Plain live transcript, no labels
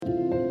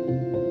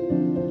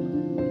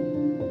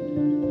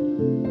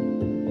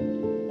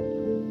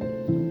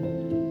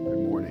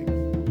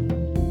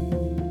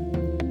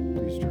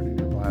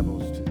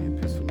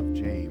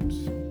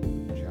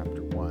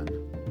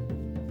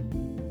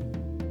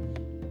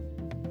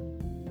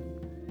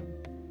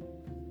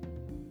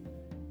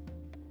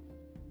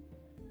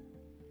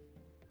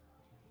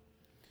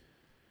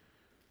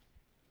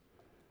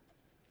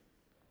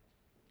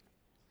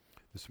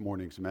This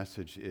morning's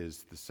message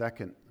is the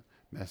second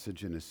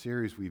message in a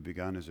series we've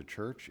begun as a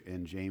church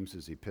in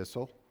James's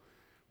epistle,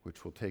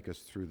 which will take us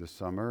through the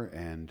summer.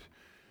 And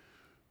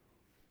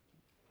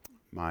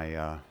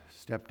my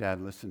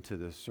stepdad listened to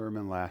the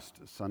sermon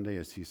last Sunday,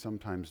 as he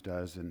sometimes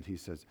does, and he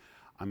says,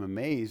 I'm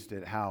amazed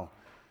at how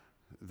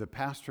the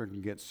pastor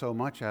can get so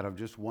much out of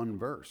just one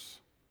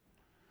verse.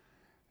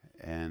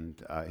 And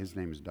his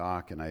name is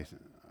Doc, and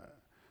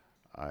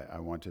I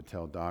want to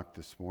tell Doc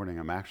this morning,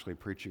 I'm actually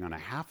preaching on a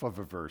half of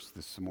a verse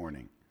this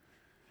morning,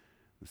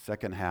 the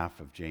second half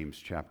of James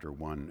chapter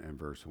 1 and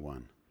verse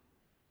 1.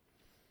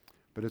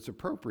 But it's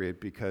appropriate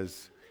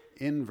because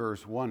in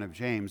verse 1 of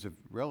James, a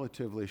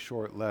relatively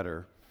short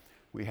letter,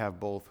 we have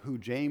both who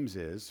James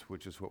is,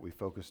 which is what we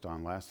focused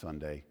on last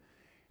Sunday,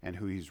 and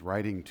who he's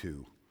writing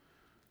to,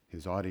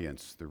 his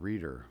audience, the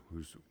reader,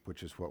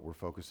 which is what we're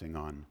focusing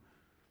on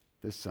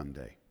this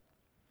Sunday.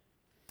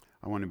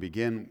 I want to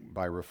begin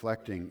by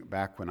reflecting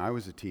back when I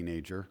was a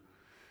teenager,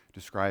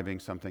 describing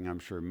something I'm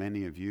sure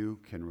many of you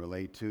can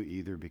relate to,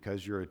 either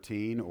because you're a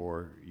teen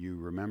or you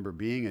remember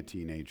being a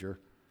teenager.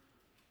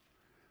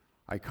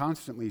 I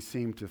constantly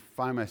seemed to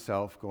find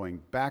myself going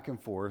back and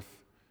forth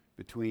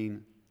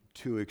between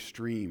two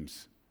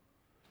extremes.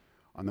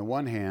 On the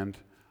one hand,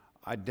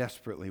 I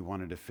desperately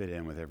wanted to fit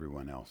in with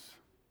everyone else.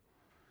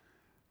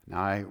 Now,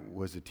 I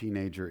was a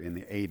teenager in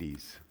the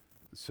 80s,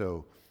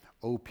 so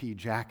OP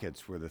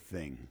jackets were the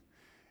thing.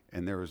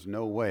 And there was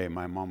no way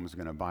my mom was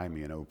going to buy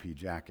me an OP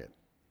jacket.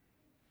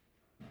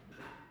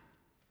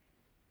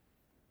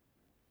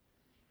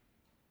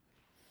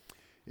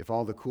 If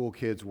all the cool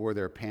kids wore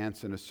their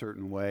pants in a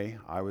certain way,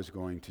 I was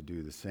going to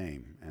do the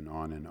same, and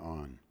on and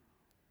on.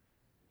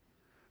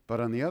 But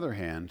on the other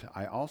hand,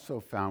 I also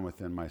found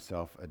within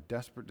myself a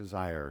desperate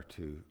desire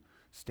to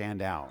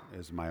stand out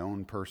as my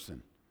own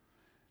person,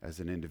 as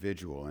an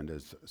individual, and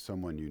as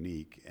someone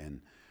unique. And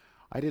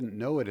I didn't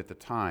know it at the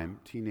time.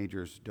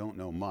 Teenagers don't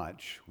know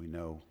much. We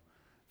know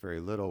very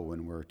little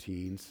when we're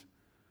teens.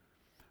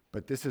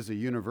 But this is a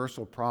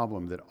universal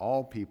problem that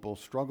all people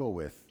struggle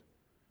with.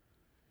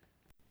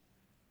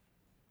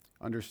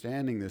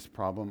 Understanding this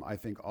problem, I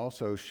think,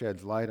 also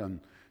sheds light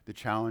on the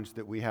challenge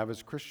that we have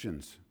as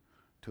Christians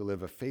to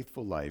live a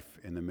faithful life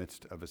in the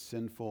midst of a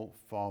sinful,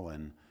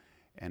 fallen,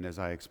 and as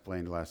I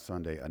explained last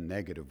Sunday, a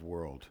negative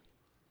world.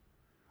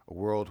 A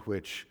world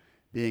which,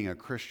 being a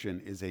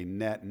Christian, is a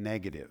net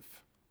negative,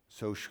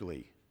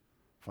 socially,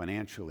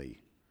 financially,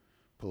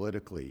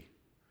 politically,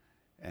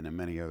 and in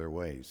many other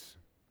ways.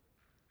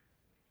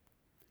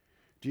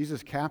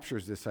 Jesus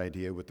captures this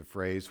idea with the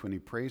phrase when he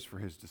prays for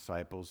his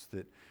disciples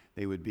that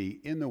they would be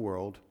in the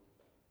world,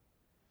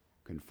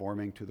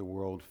 conforming to the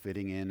world,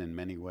 fitting in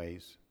many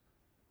ways,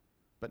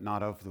 but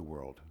not of the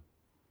world,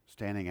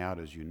 standing out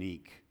as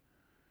unique,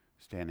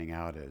 standing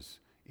out as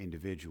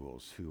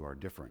individuals who are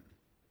different.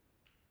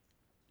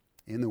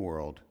 In the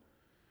world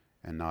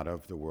and not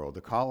of the world.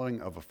 The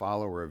calling of a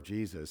follower of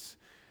Jesus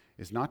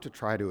is not to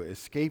try to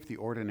escape the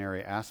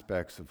ordinary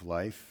aspects of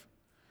life,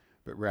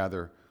 but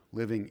rather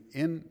living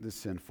in the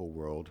sinful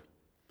world,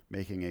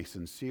 making a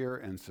sincere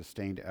and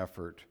sustained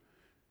effort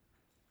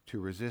to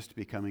resist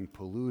becoming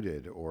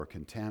polluted or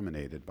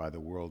contaminated by the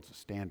world's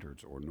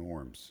standards or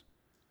norms.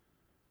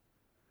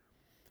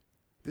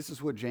 This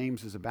is what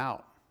James is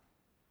about.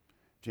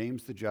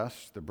 James the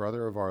Just, the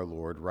brother of our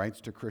Lord, writes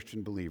to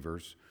Christian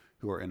believers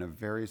who are in a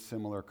very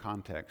similar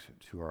context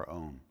to our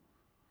own,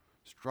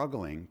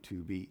 struggling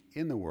to be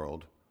in the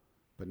world,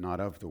 but not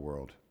of the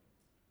world.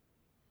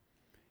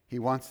 He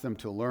wants them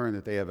to learn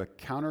that they have a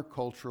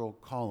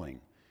countercultural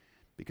calling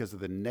because of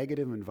the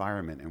negative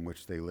environment in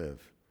which they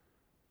live.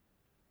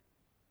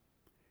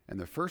 And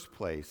the first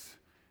place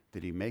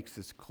that he makes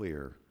this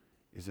clear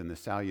is in the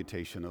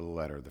salutation of the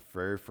letter, the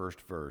very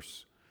first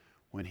verse,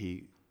 when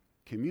he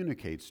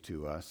communicates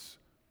to us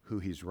who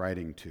he's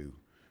writing to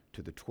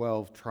the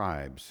 12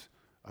 tribes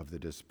of the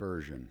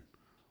dispersion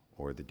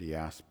or the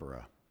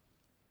diaspora.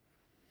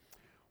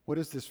 What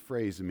does this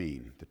phrase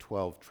mean, the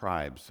 12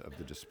 tribes of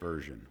the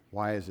dispersion?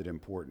 Why is it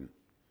important?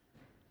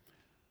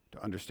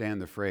 To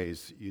understand the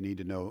phrase, you need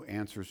to know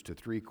answers to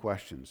three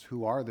questions.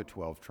 Who are the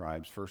 12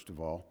 tribes, first of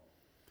all?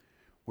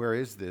 Where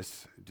is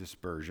this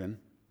dispersion?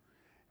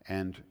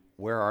 And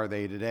where are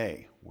they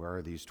today? Where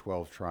are these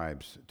 12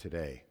 tribes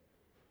today?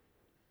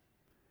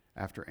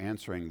 After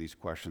answering these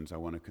questions, I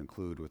want to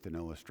conclude with an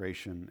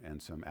illustration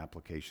and some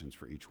applications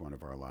for each one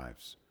of our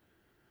lives.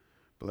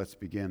 But let's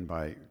begin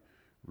by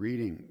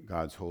reading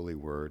God's holy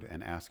word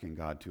and asking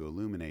God to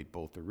illuminate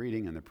both the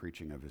reading and the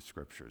preaching of his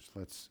scriptures.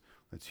 Let's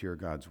hear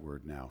God's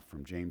word now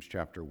from James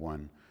chapter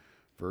 1,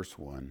 verse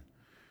 1.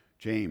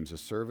 James, a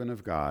servant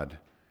of God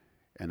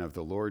and of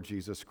the Lord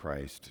Jesus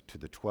Christ, to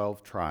the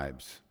 12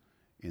 tribes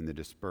in the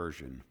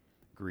dispersion,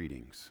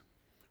 greetings.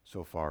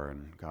 So far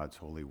in God's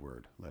holy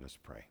word, let us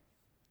pray.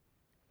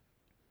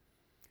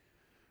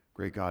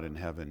 Great God in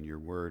heaven, your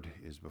word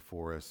is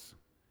before us,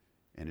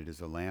 and it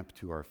is a lamp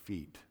to our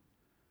feet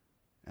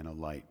and a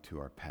light to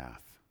our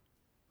path.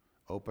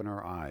 Open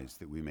our eyes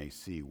that we may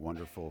see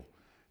wonderful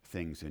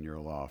things in your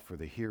law, for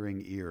the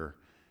hearing ear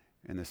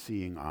and the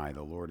seeing eye.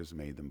 The Lord has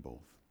made them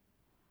both.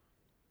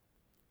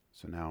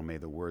 So now may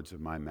the words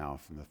of my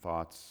mouth and the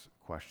thoughts,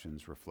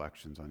 questions,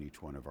 reflections on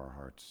each one of our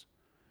hearts,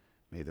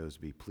 may those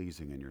be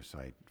pleasing in your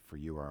sight, for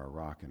you are our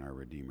rock and our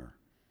Redeemer.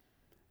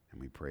 And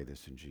we pray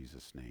this in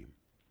Jesus' name.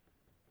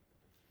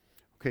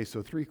 Okay,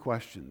 so 3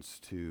 questions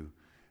to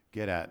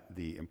get at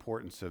the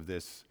importance of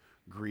this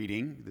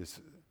greeting, this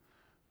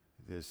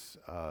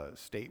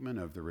statement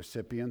of the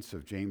recipients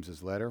of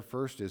James's letter.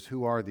 First is,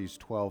 who are these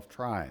 12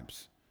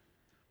 tribes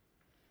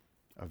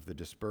of the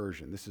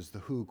dispersion? This is the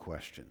who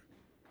question.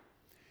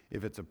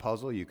 If it's a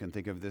puzzle, you can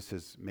think of this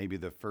as maybe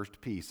the first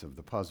piece of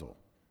the puzzle.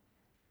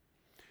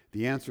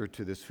 The answer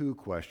to this who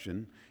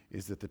question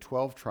is that the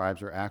 12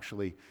 tribes are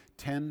actually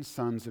 10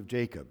 sons of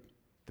Jacob,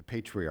 the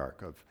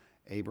patriarch of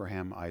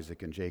Abraham,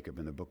 Isaac, and Jacob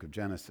in the book of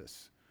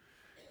Genesis.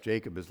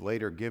 Jacob is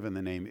later given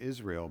the name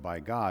Israel by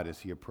God as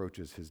he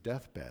approaches his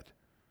deathbed.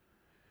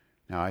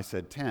 Now, I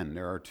said 10.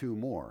 There are 2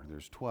 more.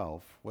 There's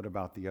 12. What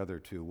about the other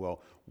 2?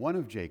 Well, one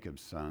of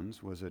Jacob's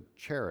sons was a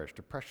cherished,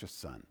 a precious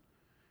son.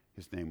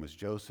 His name was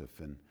Joseph,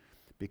 and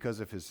because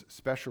of his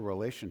special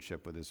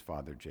relationship with his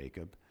father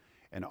Jacob,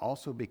 and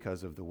also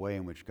because of the way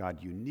in which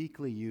God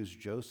uniquely used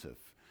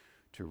Joseph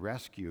to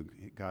rescue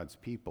God's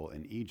people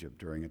in Egypt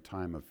during a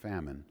time of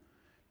famine,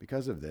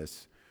 because of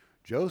this,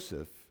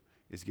 Joseph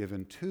is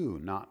given 2,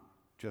 not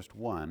just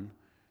 1,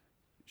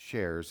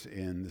 shares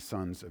in the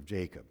sons of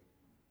Jacob.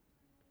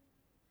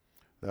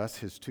 Thus,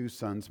 his 2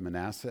 sons,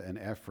 Manasseh and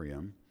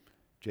Ephraim,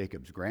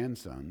 Jacob's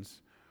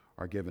grandsons,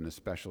 are given a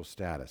special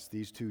status.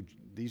 These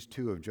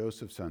two of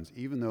Joseph's sons,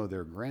 even though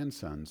they're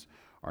grandsons,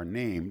 are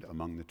named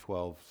among the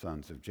 12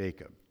 sons of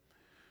Jacob.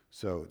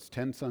 So it's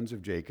 10 sons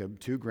of Jacob,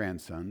 2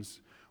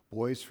 grandsons,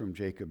 boys from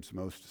Jacob's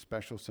most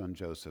special son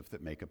Joseph,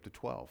 that make up the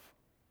 12.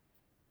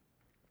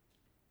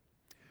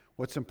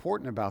 What's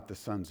important about the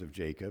sons of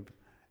Jacob,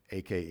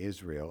 aka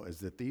Israel, is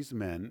that these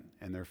men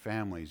and their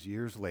families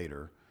years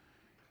later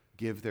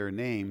give their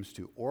names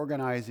to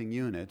organizing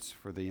units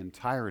for the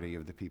entirety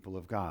of the people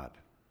of God,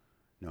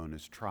 known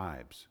as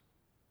tribes.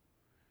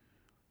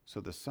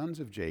 So the sons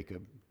of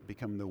Jacob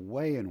become the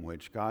way in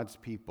which God's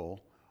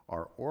people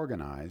are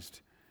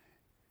organized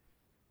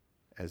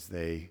as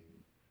they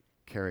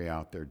carry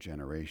out their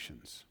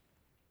generations.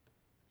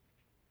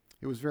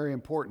 It was very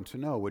important to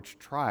know which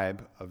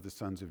tribe of the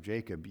sons of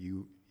Jacob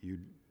you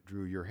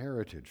drew your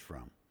heritage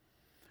from.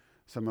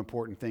 Some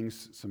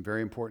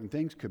very important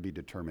things could be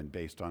determined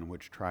based on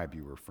which tribe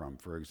you were from.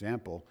 For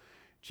example,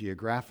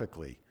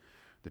 geographically,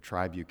 the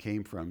tribe you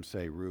came from,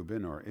 say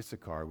Reuben or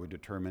Issachar, would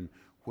determine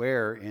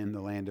where in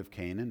the land of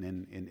Canaan,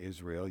 in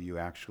Israel, you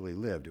actually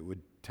lived. It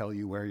would tell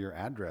you where your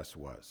address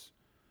was.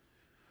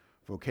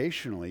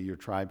 Vocationally, your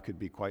tribe could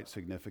be quite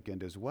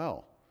significant as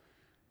well,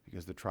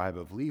 because the tribe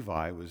of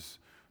Levi was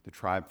the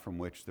tribe from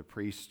which the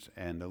priests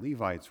and the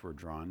Levites were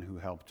drawn, who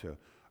helped to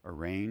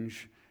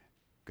arrange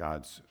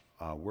God's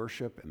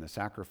worship and the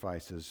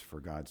sacrifices for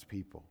God's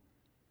people.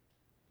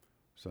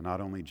 So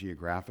not only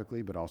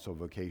geographically, but also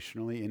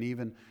vocationally, and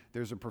even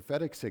there's a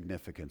prophetic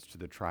significance to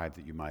the tribe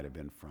that you might have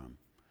been from.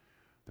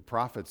 The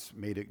prophets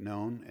made it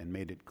known and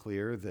made it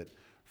clear that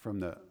from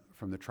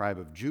the tribe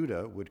of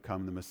Judah would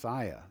come the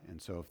Messiah.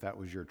 And so if that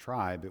was your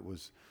tribe, it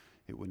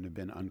wouldn't have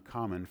been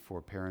uncommon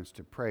for parents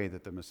to pray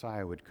that the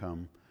Messiah would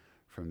come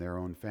from their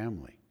own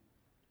family.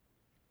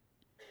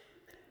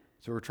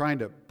 So we're trying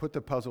to put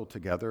the puzzle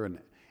together and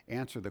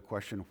answer the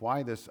question,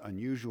 why this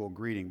unusual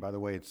greeting? By the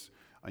way, it's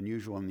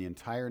unusual in the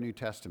entire New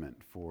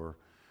Testament for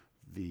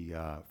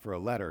a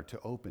letter to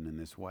open in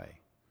this way.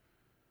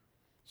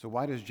 So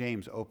why does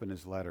James open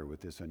his letter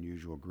with this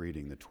unusual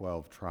greeting, the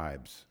 12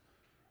 tribes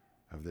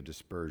of the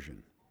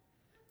dispersion?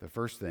 The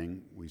first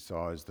thing we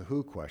saw is the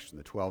who question.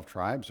 The 12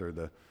 tribes are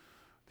the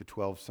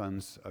 12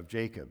 sons of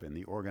Jacob and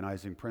the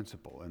organizing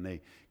principle. And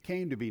they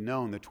came to be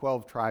known, the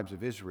 12 tribes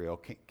of Israel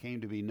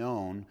came to be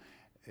known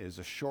as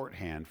a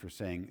shorthand for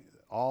saying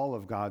all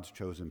of God's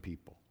chosen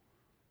people.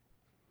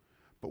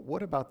 But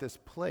what about this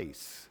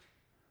place,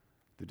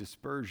 the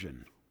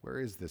dispersion? Where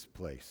is this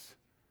place?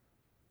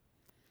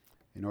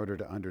 In order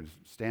to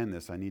understand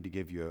this, I need to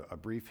give you a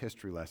brief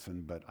history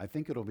lesson, but I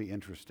think it'll be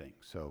interesting,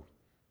 so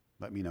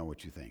let me know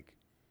what you think.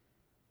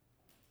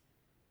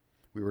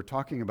 We were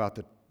talking about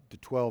the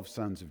 12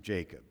 sons of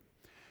Jacob.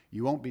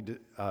 You won't be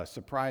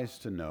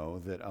surprised to know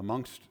that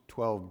amongst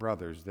 12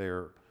 brothers,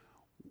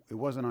 it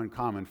wasn't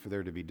uncommon for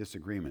there to be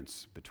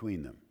disagreements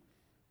between them.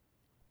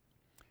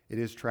 It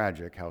is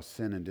tragic how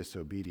sin and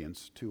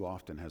disobedience too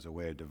often has a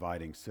way of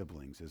dividing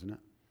siblings, isn't it?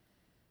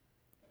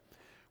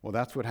 Well,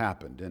 that's what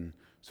happened. And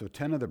so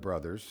 10 of the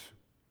brothers,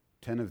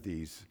 10 of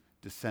these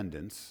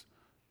descendants,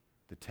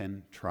 the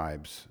 10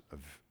 tribes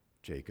of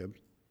Jacob,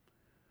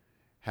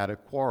 had a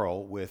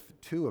quarrel with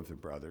 2 of the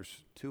brothers,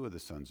 2 of the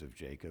sons of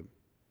Jacob,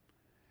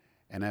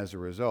 and as a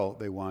result,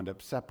 they wound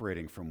up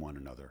separating from one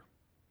another.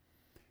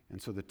 And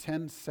so the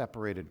 10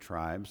 separated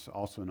tribes,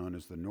 also known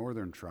as the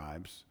northern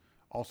tribes,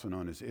 also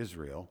known as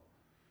Israel,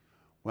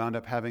 wound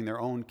up having their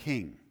own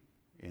king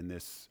in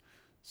this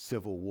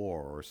civil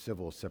war or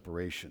civil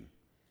separation.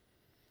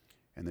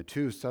 And the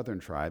two southern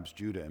tribes,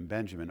 Judah and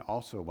Benjamin,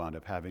 also wound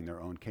up having their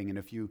own king. And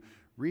if you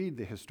read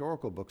the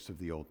historical books of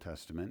the Old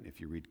Testament, if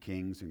you read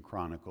Kings and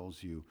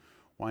Chronicles, you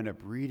wind up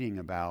reading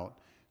about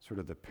sort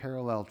of the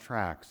parallel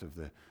tracks of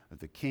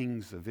the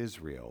kings of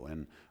Israel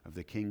and of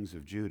the kings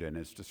of Judah. And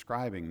it's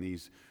describing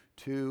these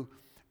two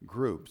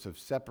groups of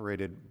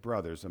separated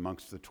brothers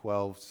amongst the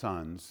 12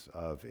 sons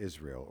of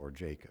Israel, or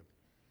Jacob.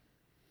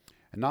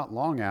 And not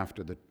long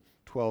after the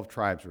 12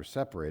 tribes were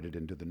separated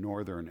into the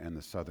northern and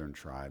the southern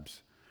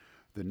tribes,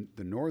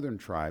 the northern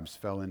tribes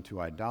fell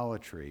into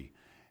idolatry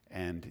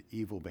and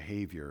evil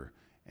behavior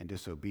and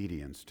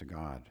disobedience to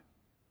God.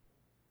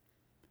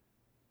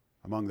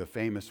 Among the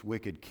famous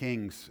wicked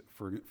kings,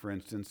 for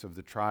instance, of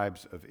the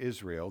tribes of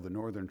Israel, the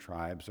northern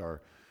tribes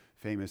are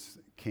famous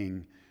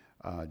King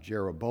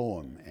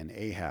Jeroboam and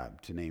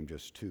Ahab, to name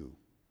just two.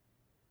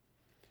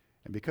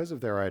 And because of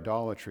their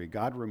idolatry,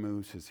 God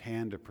removes his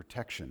hand of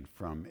protection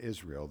from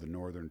Israel, the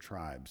northern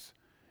tribes,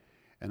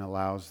 and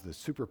allows the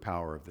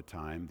superpower of the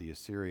time, the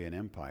Assyrian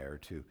Empire,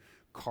 to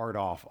cart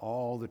off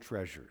all the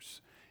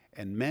treasures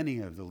and many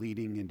of the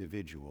leading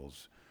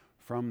individuals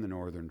from the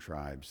northern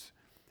tribes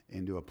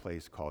into a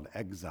place called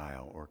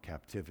exile or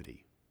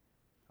captivity,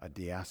 a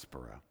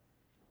diaspora.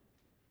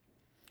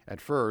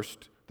 At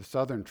first, the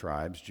southern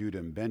tribes, Judah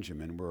and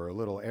Benjamin, were a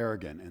little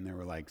arrogant, and they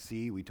were like,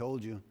 "See, we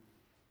told you."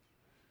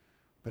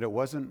 But it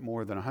wasn't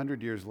more than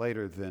 100 years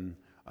later than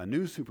a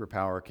new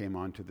superpower came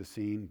onto the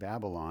scene,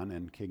 Babylon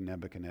and King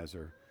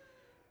Nebuchadnezzar.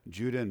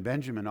 Judah and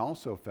Benjamin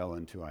also fell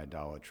into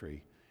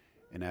idolatry,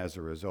 and as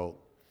a result,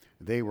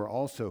 they were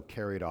also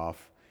carried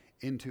off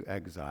into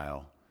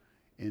exile,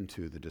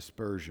 into the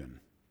dispersion.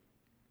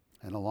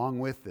 And along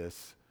with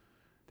this,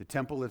 the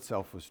temple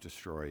itself was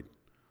destroyed,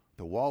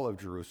 the wall of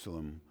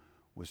Jerusalem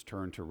was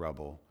turned to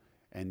rubble,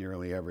 and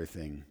nearly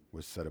everything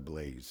was set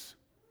ablaze.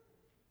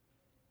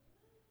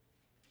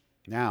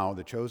 Now,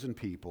 the chosen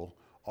people,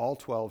 all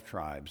 12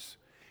 tribes,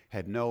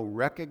 had no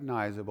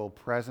recognizable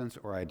presence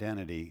or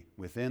identity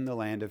within the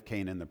land of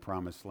Canaan, the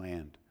promised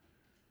land.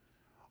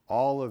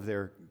 All of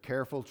their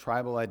careful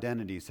tribal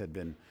identities had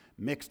been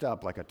mixed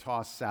up like a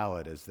tossed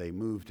salad as they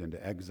moved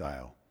into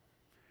exile.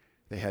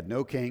 They had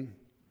no king,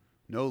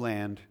 no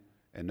land,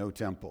 and no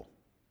temple.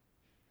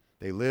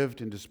 They lived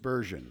in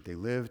dispersion. They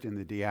lived in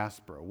the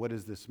diaspora. What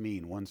does this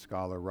mean? One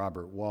scholar,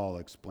 Robert Wall,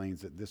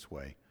 explains it this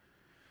way.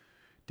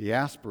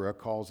 Diaspora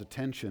calls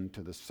attention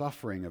to the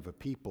suffering of a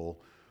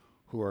people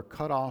who are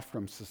cut off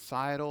from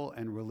societal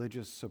and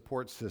religious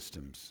support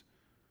systems.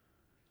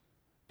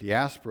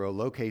 Diaspora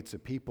locates a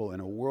people in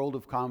a world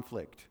of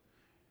conflict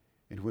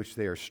in which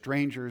they are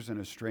strangers in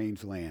a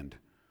strange land,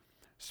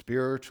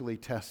 spiritually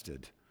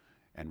tested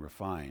and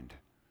refined,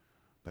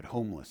 but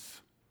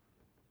homeless.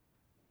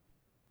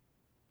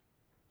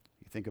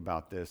 You think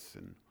about this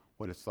and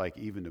what it's like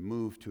even to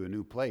move to a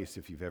new place,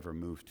 if you've ever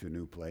moved to a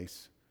new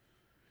place.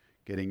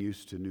 Getting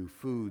used to new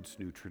foods,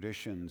 new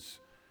traditions,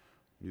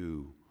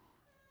 new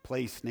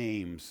place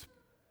names,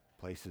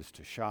 places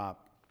to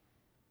shop.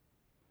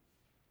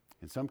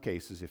 In some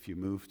cases, if you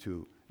move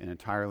to an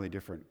entirely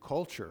different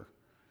culture,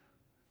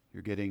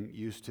 you're getting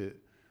used to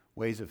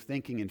ways of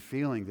thinking and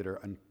feeling that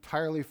are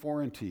entirely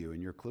foreign to you,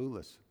 and you're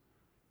clueless.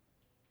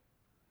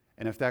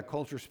 And if that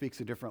culture speaks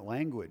a different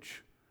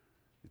language,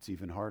 it's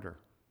even harder.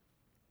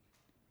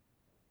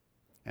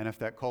 And if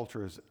that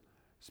culture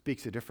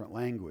speaks a different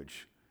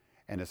language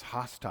and is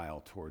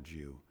hostile towards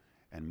you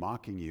and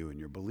mocking you and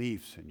your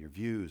beliefs and your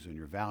views and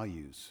your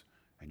values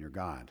and your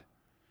God,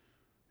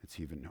 it's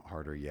even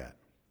harder yet.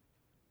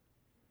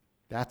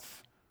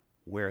 That's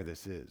where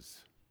this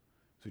is.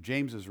 So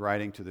James is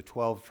writing to the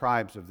 12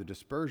 tribes of the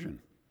dispersion.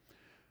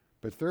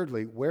 But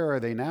thirdly, where are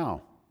they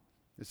now?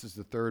 This is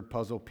the third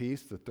puzzle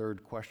piece, the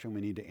third question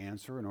we need to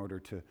answer in order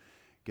to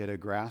get a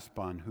grasp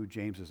on who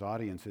James's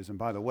audience is. And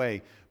by the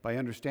way, by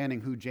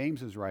understanding who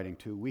James is writing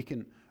to, we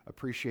can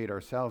appreciate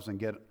ourselves and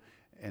get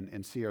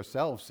and see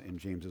ourselves in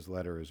James's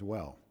letter as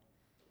well.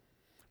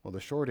 Well, the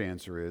short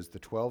answer is the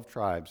 12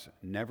 tribes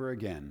never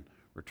again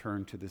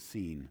returned to the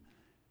scene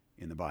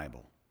in the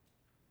Bible.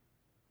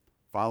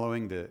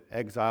 Following the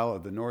exile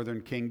of the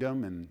northern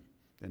kingdom and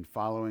then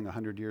following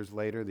 100 years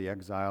later the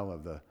exile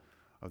of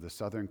the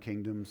southern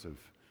kingdoms of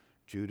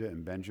Judah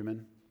and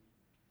Benjamin,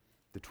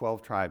 the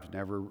 12 tribes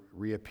never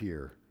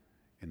reappear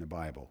in the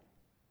Bible.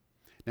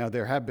 Now,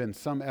 there have been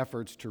some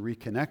efforts to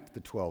reconnect the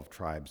 12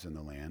 tribes in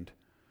the land.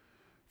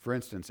 For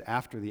instance,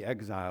 after the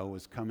exile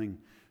was coming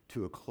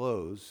to a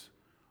close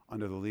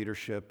under the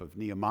leadership of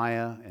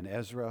Nehemiah and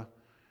Ezra,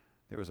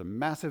 there was a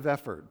massive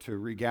effort to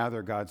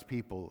regather God's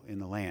people in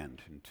the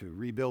land and to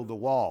rebuild the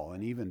wall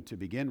and even to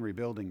begin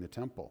rebuilding the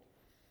temple.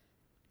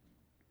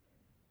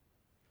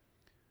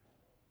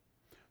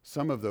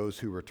 Some of those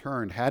who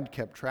returned had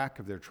kept track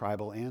of their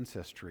tribal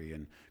ancestry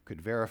and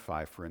could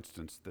verify, for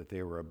instance, that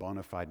they were a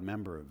bona fide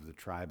member of the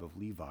tribe of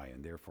Levi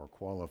and therefore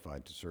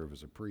qualified to serve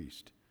as a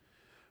priest.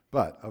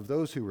 But of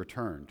those who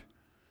returned,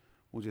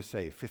 we'll just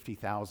say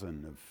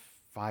 50,000 of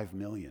 5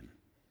 million.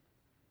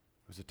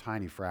 It was a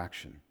tiny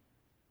fraction.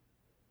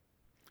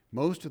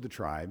 Most of the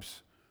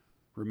tribes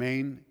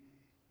remain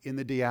in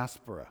the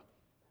diaspora,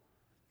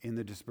 in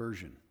the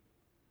dispersion.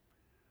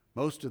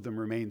 Most of them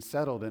remain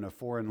settled in a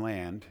foreign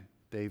land.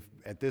 They've,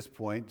 at this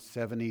point,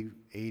 70,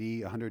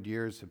 80, 100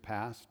 years have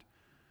passed.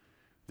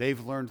 They've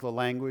learned the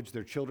language.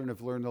 Their children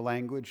have learned the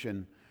language,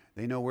 and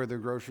they know where their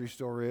grocery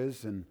store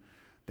is, and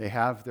they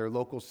have their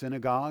local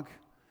synagogue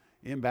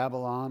in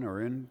Babylon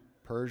or in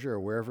Persia or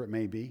wherever it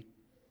may be.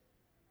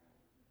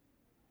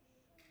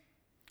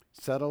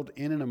 Settled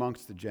in and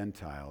amongst the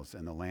Gentiles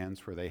and the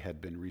lands where they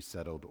had been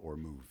resettled or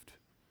moved.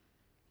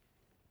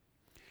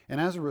 And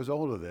as a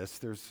result of this,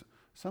 there's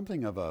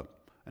something of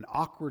an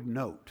awkward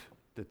note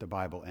that the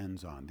Bible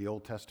ends on, the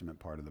Old Testament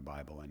part of the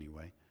Bible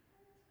anyway.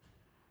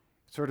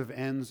 It sort of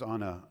ends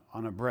on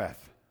a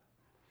breath.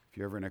 If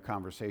you're ever in a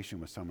conversation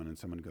with someone and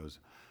someone goes,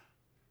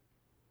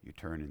 you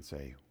turn and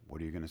say,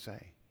 what are you going to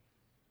say?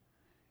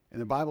 And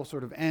the Bible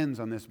sort of ends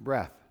on this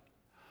breath.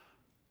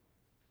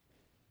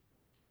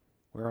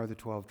 Where are the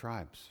 12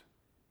 tribes?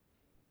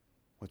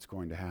 What's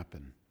going to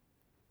happen?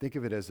 Think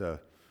of it as a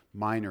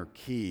minor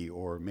key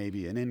or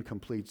maybe an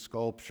incomplete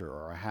sculpture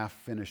or a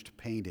half-finished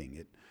painting.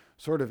 It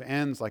sort of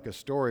ends like a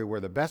story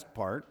where the best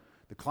part,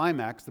 the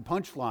climax, the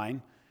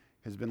punchline,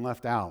 has been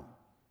left out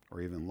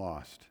or even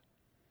lost.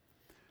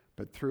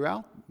 But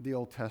throughout the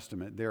Old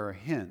Testament, there are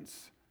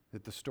hints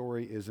that the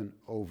story isn't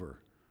over.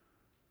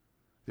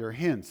 There are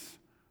hints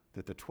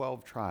that the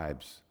 12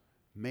 tribes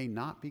may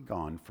not be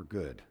gone for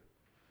good.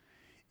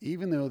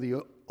 Even though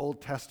the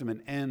Old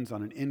Testament ends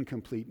on an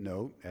incomplete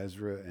note,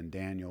 Ezra and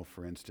Daniel,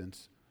 for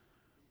instance,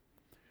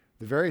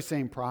 the very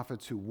same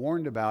prophets who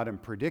warned about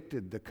and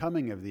predicted the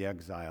coming of the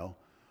exile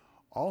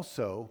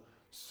also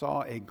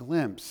saw a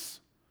glimpse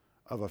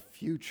of a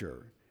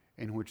future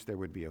in which there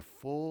would be a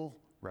full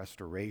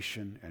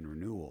restoration and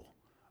renewal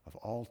of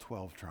all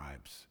 12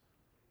 tribes.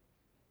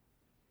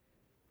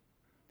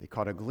 They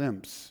caught a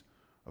glimpse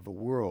of a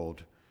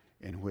world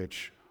in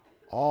which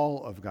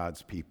all of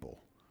God's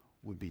people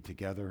would be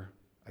together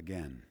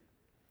again.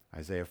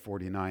 Isaiah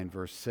 49,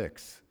 verse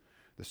 6,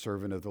 the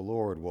servant of the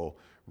Lord will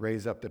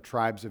raise up the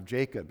tribes of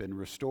Jacob and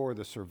restore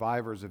the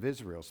survivors of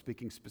Israel,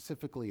 speaking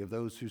specifically of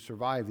those who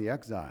survived the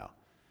exile.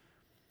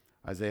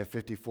 Isaiah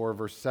 54,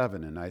 verse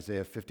 7, and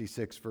Isaiah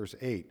 56, verse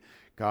 8,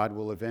 God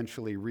will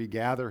eventually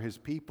regather his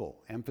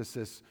people,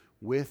 emphasis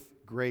with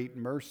great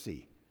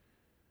mercy.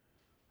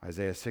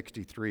 Isaiah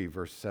 63,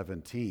 verse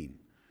 17,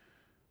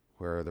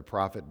 where the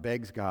prophet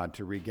begs God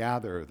to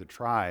regather the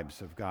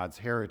tribes of God's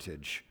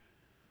heritage.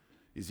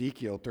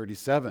 Ezekiel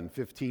 37,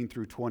 15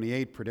 through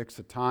 28 predicts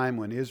a time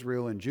when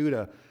Israel and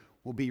Judah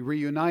will be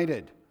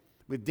reunited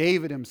with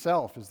David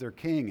himself as their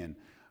king, and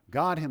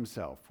God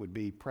himself would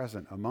be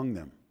present among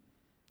them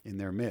in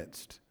their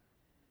midst.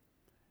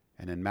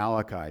 And in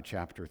Malachi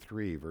chapter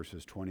 3,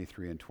 verses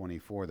 23 and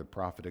 24, the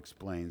prophet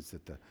explains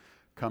that the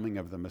coming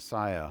of the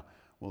Messiah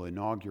will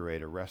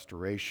inaugurate a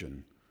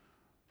restoration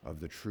of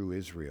the true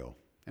Israel.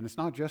 And it's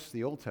not just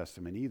the Old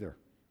Testament either.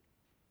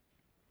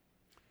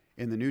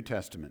 In the New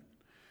Testament,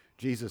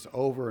 Jesus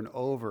over and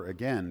over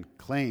again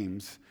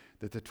claims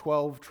that the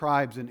 12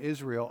 tribes in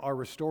Israel are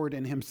restored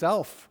in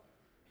himself.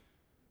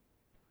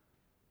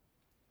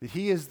 That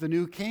he is the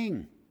new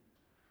king,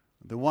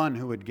 the one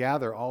who would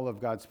gather all of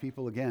God's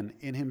people again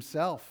in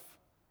himself.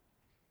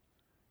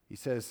 He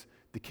says,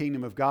 the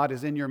kingdom of God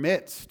is in your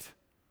midst.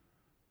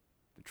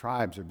 The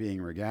tribes are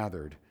being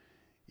regathered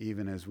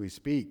even as we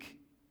speak.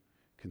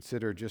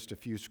 Consider just a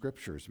few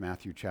scriptures.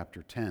 Matthew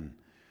chapter 10,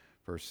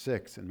 verse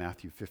 6, and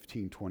Matthew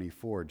 15,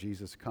 24.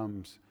 Jesus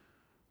comes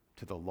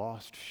to the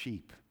lost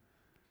sheep,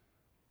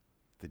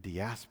 the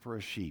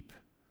diaspora sheep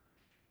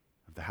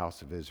of the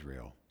house of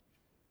Israel.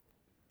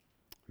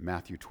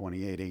 Matthew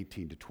 28,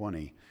 18 to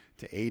 20.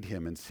 To aid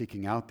him in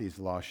seeking out these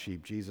lost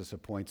sheep, Jesus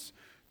appoints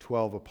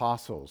 12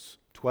 apostles,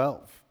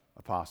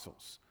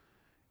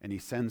 and he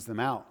sends them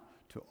out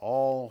to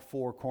all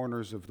four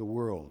corners of the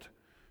world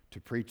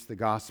to preach the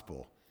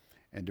gospel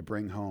and to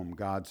bring home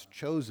God's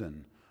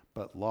chosen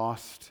but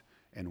lost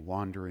and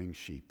wandering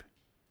sheep.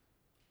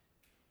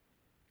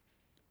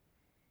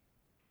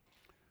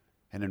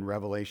 And in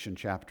Revelation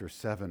chapter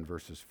 7,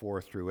 verses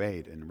 4 through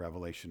 8, and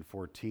Revelation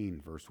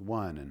 14, verse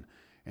 1, and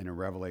in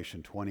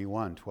Revelation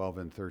 21, 12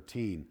 and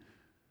 13,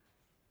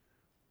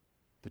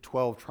 the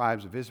 12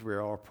 tribes of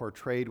Israel are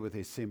portrayed with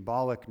a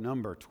symbolic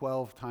number,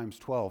 12 times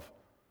 12,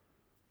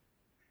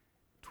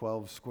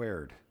 12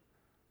 squared.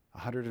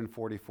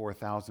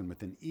 144,000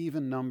 with an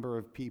even number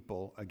of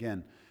people,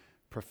 again,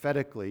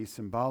 prophetically,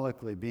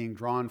 symbolically being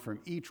drawn from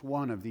each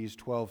one of these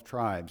 12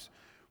 tribes,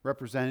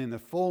 representing the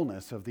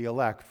fullness of the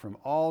elect from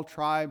all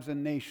tribes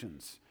and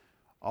nations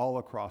all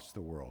across the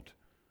world.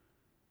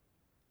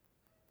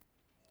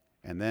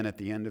 And then at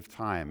the end of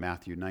time,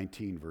 Matthew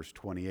 19, verse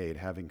 28,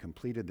 having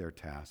completed their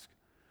task,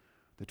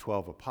 the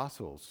 12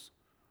 apostles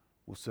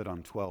will sit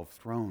on 12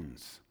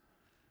 thrones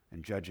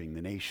and judging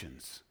the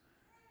nations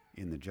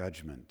in the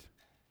judgment.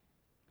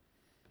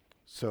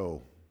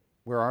 So,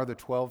 where are the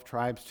 12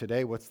 tribes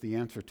today? What's the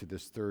answer to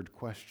this third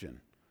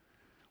question?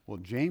 Well,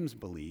 James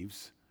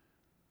believes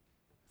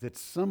that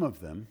some of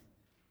them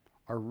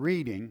are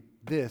reading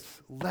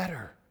this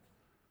letter.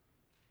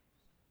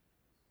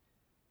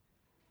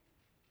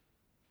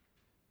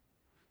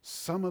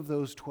 Some of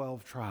those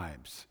 12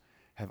 tribes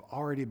have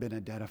already been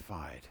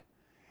identified,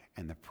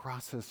 and the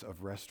process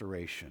of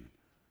restoration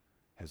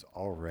has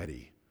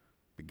already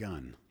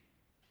begun.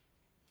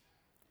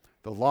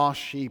 The lost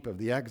sheep of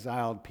the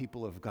exiled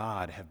people of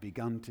God have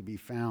begun to be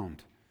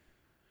found.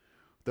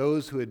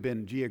 Those who had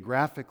been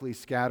geographically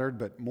scattered,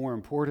 but more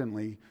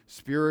importantly,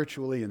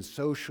 spiritually and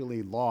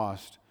socially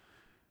lost,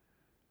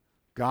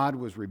 God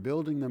was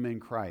rebuilding them in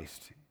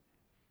Christ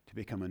to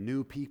become a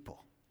new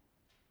people,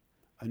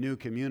 a new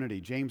community.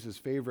 James's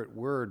favorite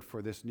word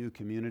for this new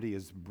community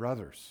is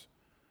brothers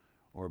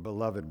or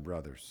beloved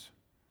brothers.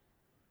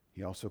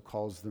 He also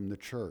calls them the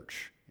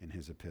church in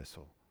his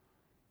epistle.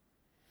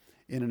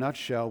 In a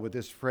nutshell, with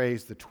this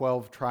phrase, the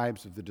 12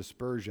 tribes of the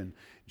dispersion,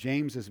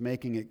 James is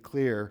making it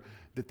clear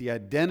that the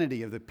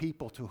identity of the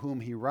people to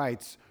whom he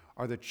writes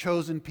are the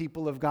chosen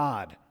people of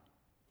God,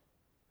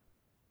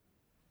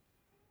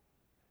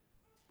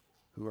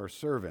 who are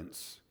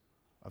servants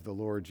of the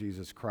Lord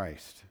Jesus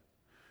Christ.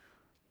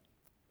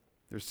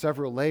 There's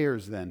several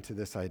layers then to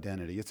this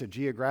identity. It's a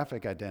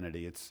geographic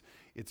identity.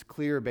 It's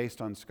clear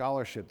based on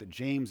scholarship that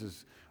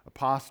James's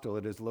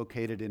apostolate is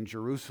located in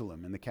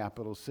Jerusalem, in the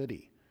capital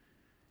city.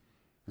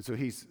 And so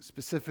he's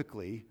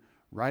specifically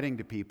writing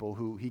to people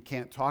who he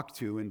can't talk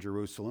to in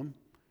Jerusalem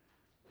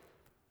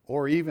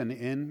or even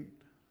in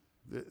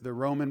the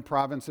Roman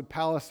province of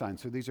Palestine.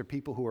 So these are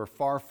people who are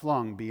far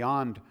flung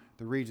beyond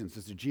the regions.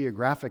 It's a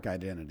geographic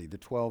identity, the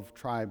 12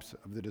 tribes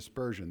of the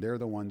dispersion. They're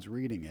the ones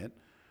reading it.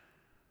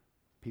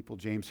 People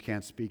James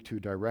can't speak to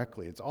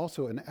directly. It's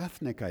also an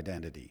ethnic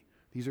identity.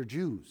 These are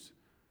Jews.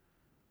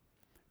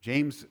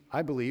 James,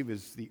 I believe,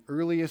 is the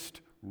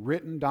earliest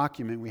written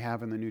document we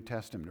have in the New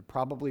Testament,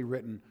 probably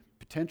written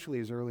potentially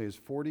as early as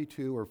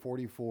 42 or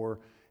 44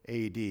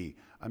 AD,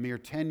 a mere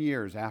 10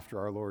 years after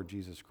our Lord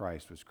Jesus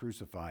Christ was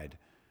crucified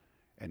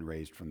and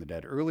raised from the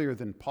dead, earlier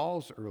than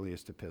Paul's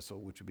earliest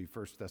epistle, which would be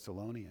 1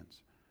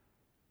 Thessalonians.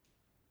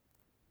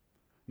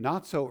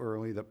 Not so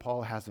early that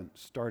Paul hasn't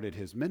started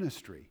his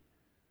ministry,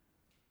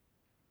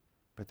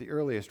 but the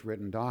earliest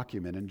written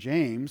document. And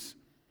James,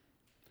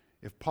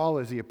 if Paul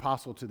is the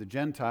apostle to the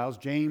Gentiles,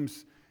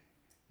 James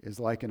is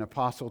like an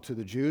apostle to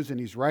the Jews, and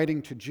he's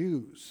writing to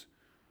Jews.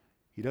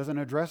 He doesn't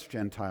address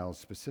Gentiles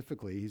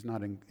specifically. He's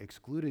not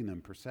excluding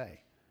them per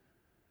se.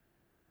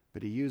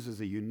 But he uses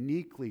a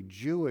uniquely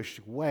Jewish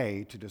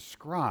way to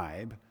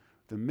describe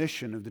the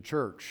mission of the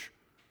church,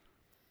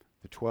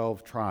 the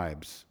 12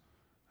 tribes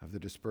of the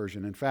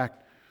dispersion. In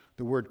fact,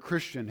 the word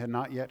Christian had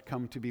not yet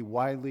come to be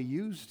widely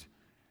used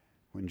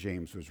when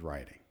James was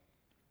writing.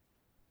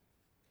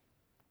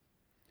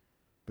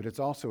 But it's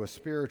also a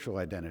spiritual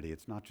identity.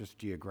 It's not just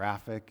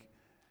geographic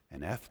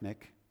and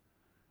ethnic,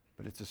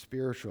 but it's a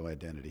spiritual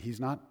identity. He's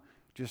not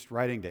just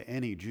writing to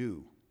any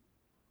Jew.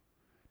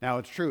 Now,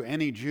 it's true,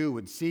 any Jew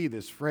would see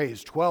this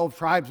phrase, 12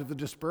 tribes of the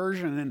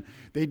dispersion,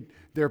 and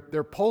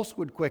their pulse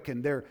would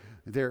quicken,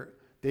 their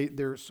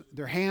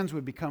hands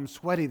would become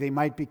sweaty, they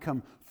might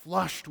become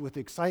flushed with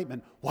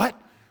excitement. What?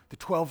 The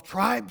 12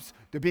 tribes?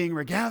 They're being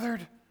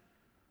regathered?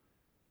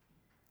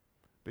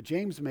 But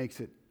James makes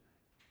it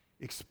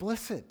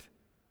explicit.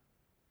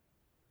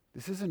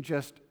 This isn't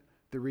just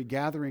the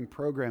regathering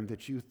program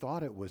that you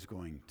thought it was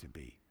going to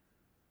be.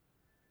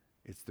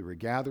 It's the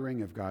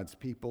regathering of God's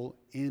people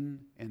in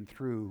and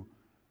through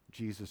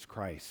Jesus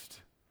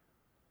Christ.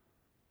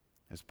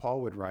 As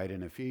Paul would write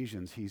in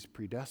Ephesians, he's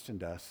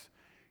predestined us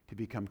to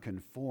become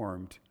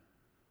conformed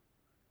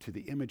to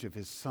the image of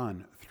his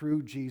Son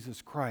through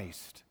Jesus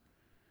Christ.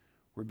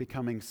 We're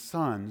becoming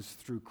sons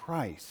through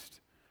Christ.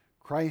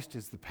 Christ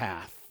is the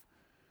path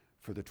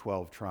for the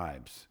 12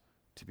 tribes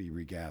to be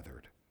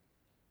regathered.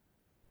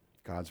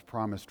 God's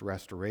promised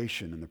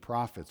restoration in the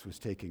prophets was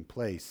taking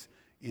place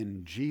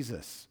in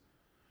Jesus.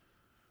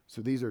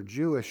 So these are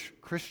Jewish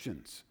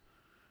Christians.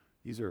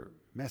 These are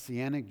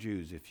Messianic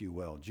Jews, if you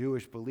will,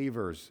 Jewish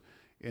believers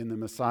in the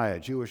Messiah,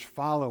 Jewish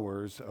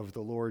followers of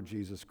the Lord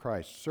Jesus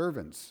Christ,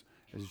 servants,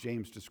 as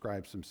James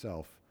describes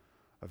himself,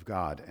 of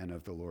God and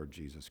of the Lord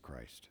Jesus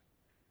Christ.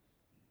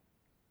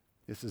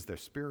 This is their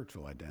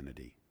spiritual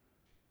identity.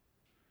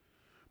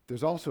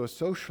 There's also a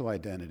social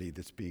identity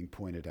that's being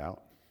pointed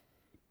out.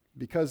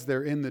 Because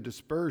they're in the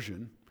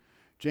dispersion,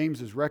 James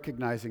is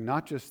recognizing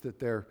not just that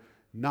they're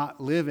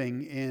not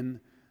living in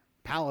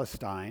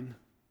Palestine,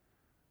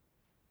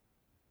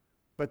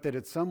 but that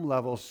at some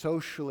level,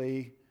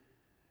 socially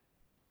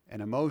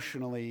and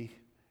emotionally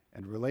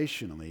and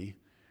relationally,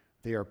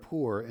 they are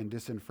poor and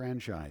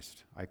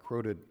disenfranchised. I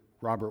quoted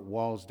Robert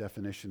Wall's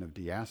definition of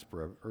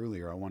diaspora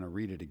earlier. I want to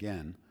read it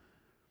again.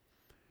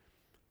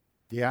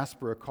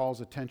 Diaspora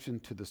calls attention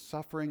to the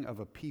suffering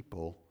of a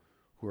people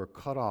who are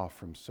cut off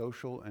from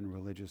social and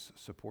religious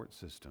support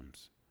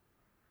systems.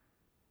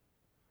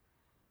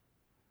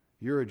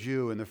 You're a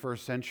Jew in the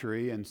first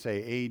century and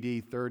say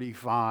AD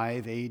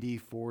 35,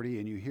 AD 40,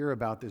 and you hear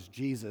about this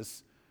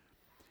Jesus,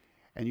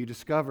 and you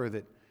discover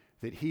that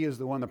he is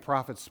the one the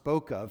prophets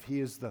spoke of. He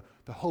is the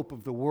hope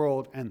of the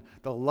world and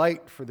the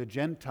light for the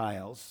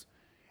Gentiles,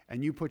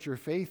 and you put your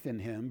faith in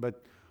him,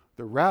 but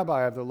the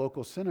rabbi of the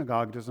local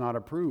synagogue does not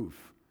approve.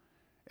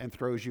 and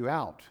throws you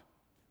out.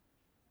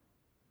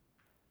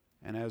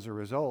 And as a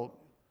result,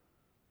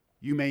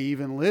 you may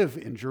even live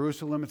in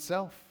Jerusalem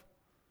itself.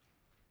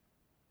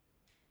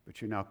 But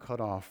you're now cut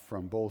off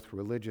from both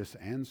religious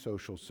and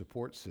social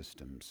support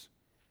systems.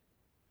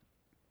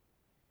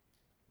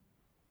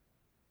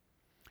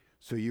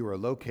 So you are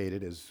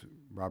located, as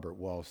Robert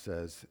Wall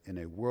says, in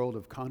a world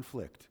of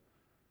conflict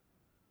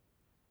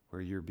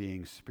where you're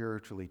being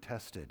spiritually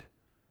tested,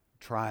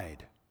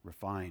 tried,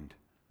 refined.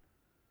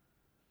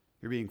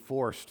 You're being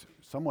forced,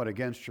 somewhat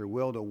against your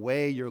will, to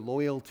weigh your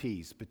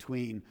loyalties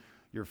between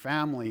your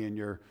family and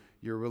your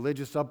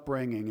religious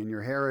upbringing and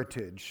your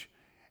heritage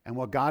and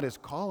what God is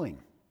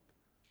calling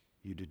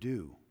you to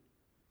do.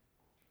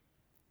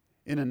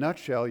 In a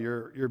nutshell,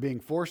 you're being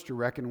forced to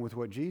reckon with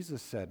what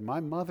Jesus said. My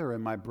mother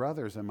and my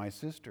brothers and my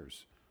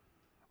sisters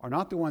are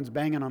not the ones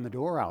banging on the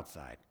door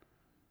outside,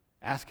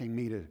 asking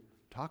me to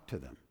talk to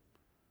them.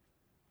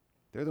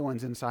 They're the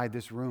ones inside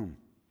this room,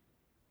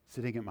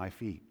 sitting at my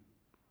feet,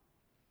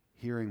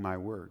 hearing my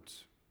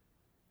words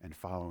and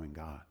following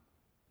God.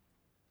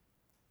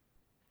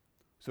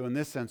 So in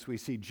this sense, we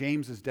see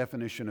James's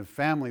definition of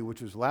family,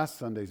 which was last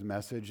Sunday's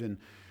message, and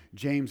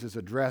James's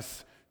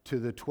address to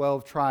the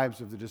 12 tribes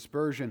of the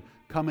dispersion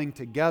coming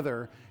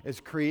together as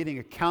creating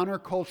a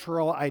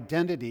countercultural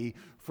identity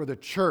for the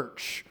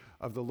church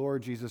of the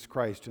Lord Jesus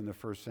Christ in the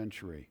first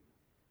century.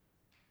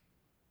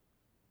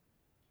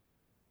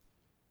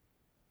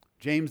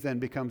 James then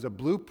becomes a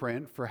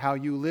blueprint for how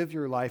you live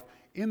your life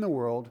in the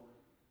world,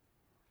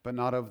 but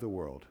not of the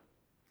world,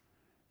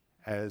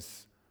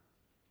 as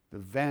the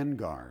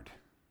vanguard,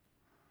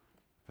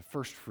 the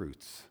first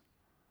fruits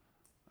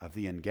of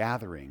the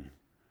ingathering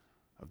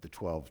of the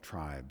 12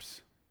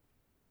 tribes.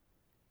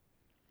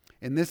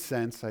 In this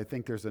sense, I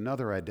think there's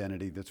another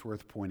identity that's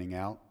worth pointing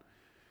out.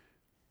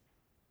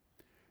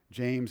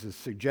 James is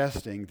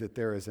suggesting that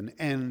there is an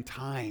end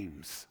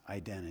times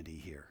identity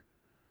here.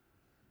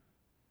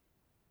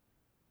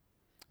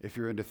 If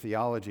you're into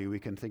theology, we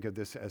can think of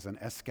this as an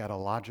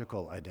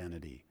eschatological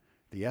identity.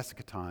 The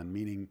eschaton,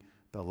 meaning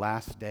the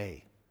last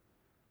day.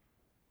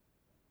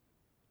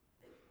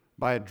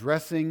 By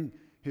addressing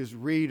his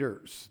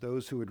readers,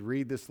 those who would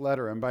read this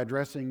letter, and by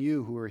addressing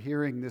you who are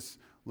hearing this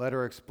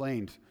letter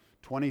explained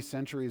 20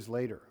 centuries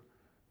later,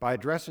 by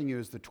addressing you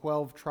as the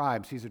 12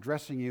 tribes, he's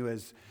addressing you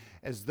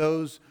as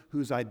those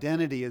whose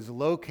identity is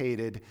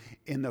located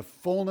in the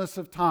fullness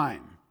of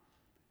time,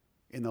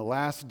 in the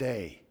last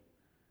day,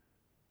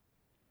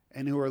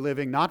 and who are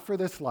living not for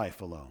this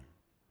life alone,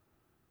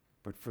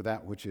 but for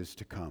that which is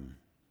to come.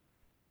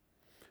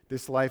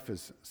 This life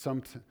is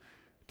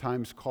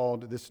sometimes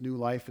called, this new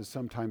life is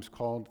sometimes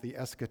called the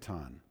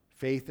eschaton.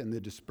 Faith in the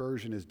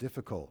dispersion is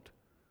difficult.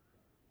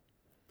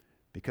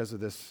 Because of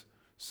this,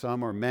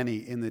 some or many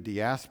in the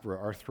diaspora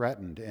are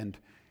threatened, and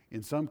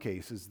in some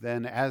cases,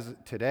 then as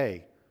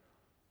today,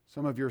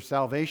 some of your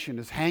salvation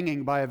is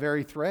hanging by a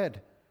very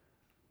thread.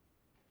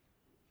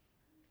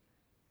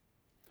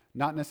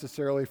 Not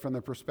necessarily from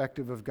the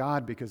perspective of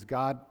God, because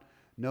God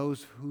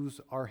knows whose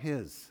are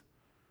his.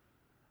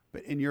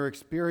 But in your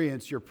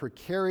experience, you're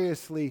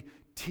precariously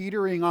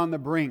teetering on the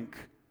brink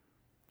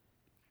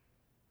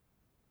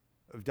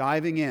of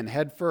diving in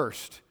head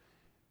first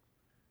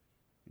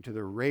into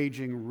the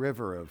raging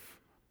river of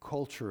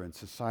culture and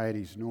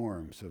society's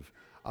norms, of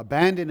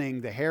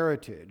abandoning the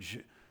heritage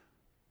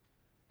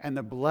and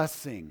the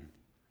blessing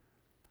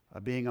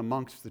of being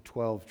amongst the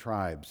 12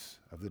 tribes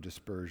of the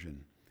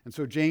dispersion. And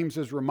so James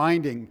is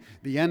reminding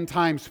the end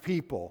times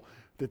people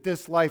that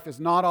this life is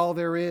not all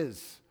there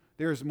is.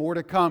 There is more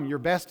to come. Your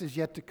best is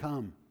yet to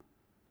come.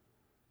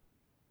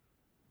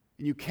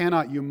 And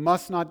you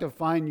must not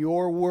define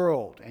your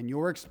world and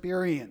your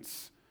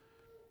experience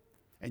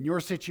and your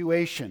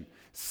situation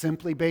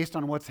simply based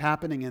on what's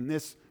happening in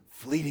this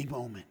fleeting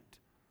moment.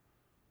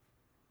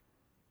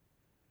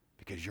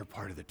 Because you're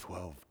part of the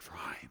 12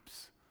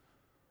 tribes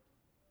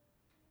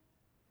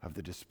of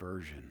the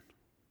dispersion.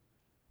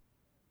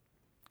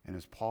 And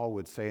as Paul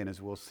would say, and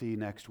as we'll see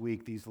next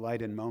week, these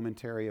light and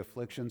momentary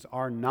afflictions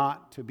are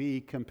not to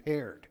be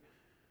compared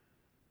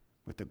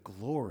with the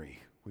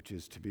glory which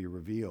is to be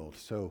revealed.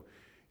 So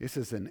this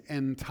is an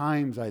end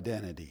times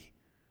identity.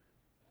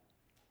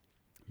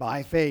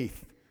 By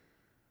faith,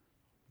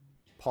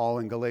 Paul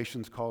in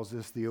Galatians calls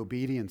this the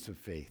obedience of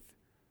faith.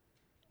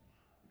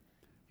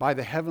 By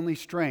the heavenly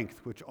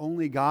strength which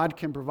only God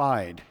can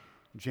provide,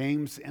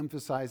 James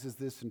emphasizes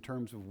this in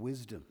terms of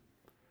wisdom.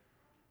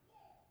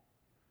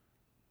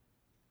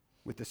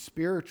 With the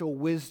spiritual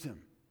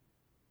wisdom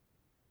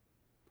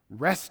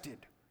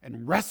wrested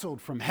and wrestled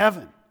from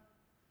heaven,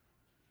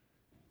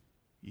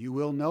 you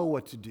will know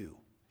what to do,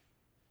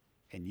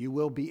 and you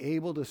will be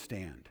able to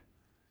stand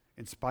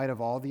in spite of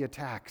all the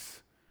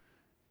attacks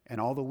and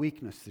all the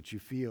weakness that you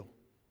feel.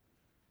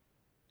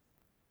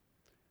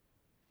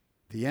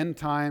 The end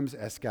times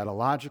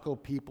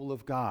eschatological people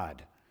of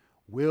God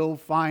will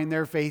find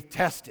their faith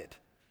tested,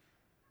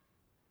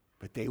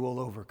 but they will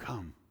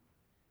overcome.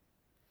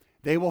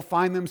 They will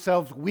find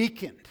themselves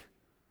weakened,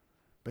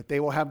 but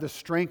they will have the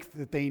strength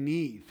that they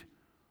need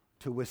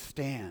to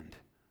withstand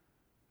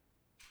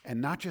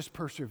and not just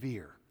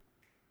persevere,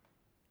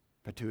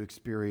 but to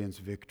experience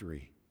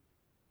victory.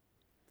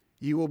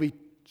 You will be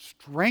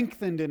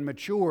strengthened and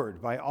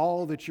matured by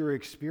all that you're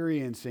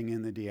experiencing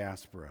in the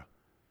diaspora.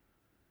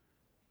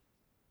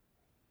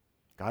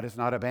 God has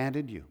not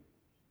abandoned you.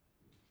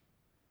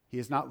 He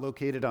is not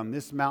located on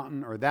this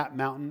mountain or that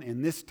mountain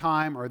in this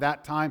time or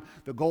that time,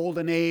 the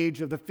golden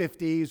age of the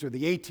 50s or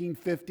the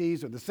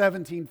 1850s or the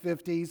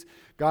 1750s.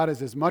 God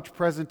is as much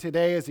present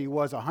today as he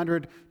was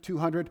 100,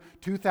 200,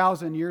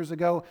 2,000 years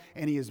ago,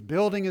 and he is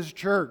building his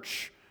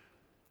church,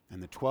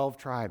 and the 12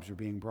 tribes are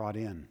being brought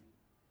in.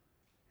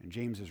 And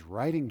James is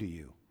writing to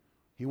you.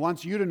 He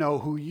wants you to know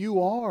who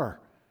you are.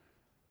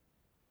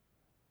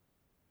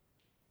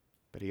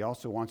 But he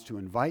also wants to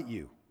invite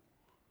you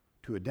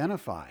to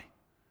identify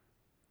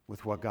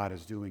with what God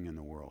is doing in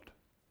the world.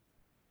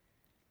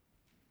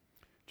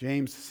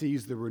 James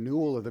sees the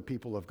renewal of the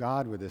people of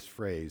God with this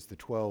phrase, the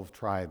 12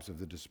 tribes of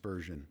the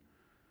dispersion.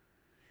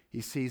 He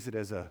sees it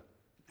as an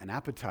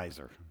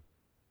appetizer.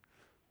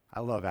 I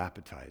love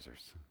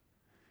appetizers.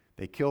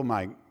 They kill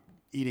my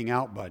eating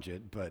out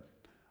budget, but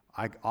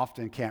I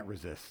often can't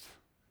resist.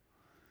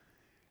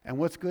 And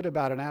what's good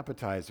about an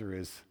appetizer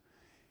is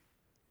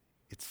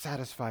it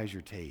satisfies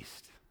your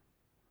taste,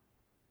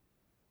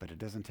 but it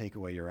doesn't take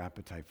away your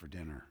appetite for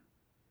dinner.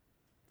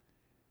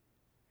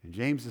 And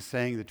James is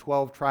saying the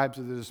 12 tribes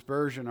of the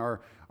dispersion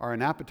are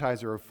an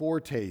appetizer, a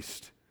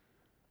foretaste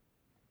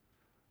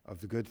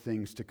of the good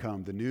things to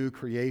come, the new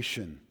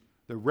creation,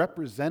 the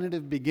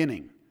representative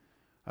beginning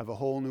of a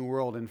whole new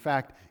world. In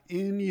fact,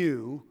 in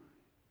you,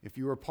 if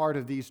you are part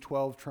of these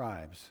 12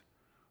 tribes,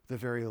 the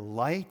very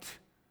light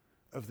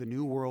of the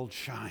new world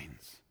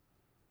shines.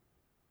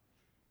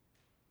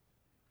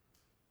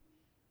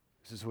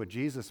 This is what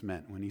Jesus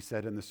meant when he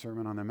said in the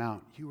Sermon on the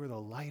Mount, "You are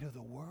the light of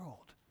the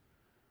world,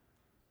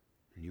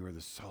 and you are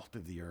the salt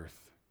of the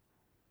earth.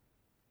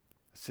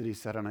 A city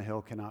set on a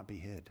hill cannot be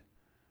hid.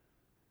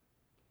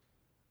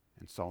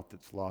 And salt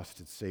that's lost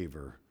its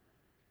savor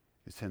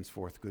is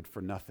henceforth good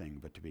for nothing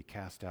but to be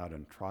cast out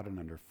and trodden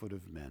under foot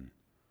of men."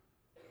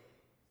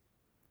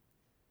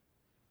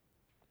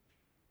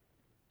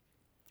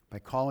 By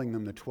calling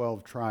them the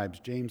 12 tribes,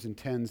 James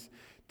intends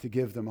to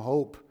give them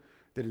hope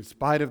that in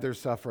spite of their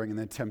suffering and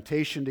the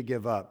temptation to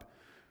give up,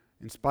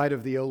 in spite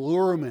of the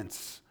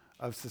allurements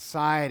of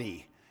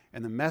society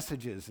and the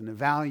messages and the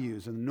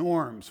values and the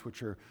norms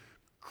which are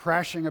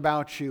crashing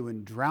about you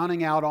and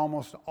drowning out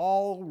almost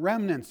all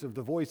remnants of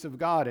the voice of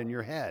God in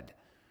your head,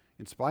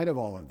 in spite of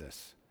all of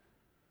this,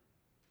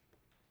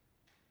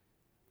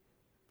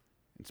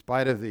 in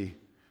spite of the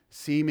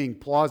seeming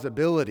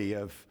plausibility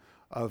of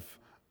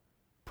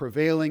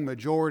prevailing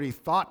majority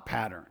thought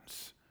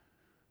patterns,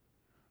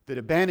 that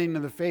abandoning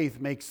the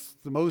faith makes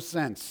the most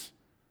sense.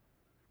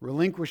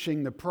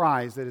 Relinquishing the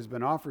prize that has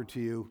been offered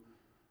to you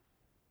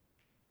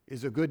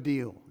is a good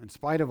deal in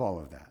spite of all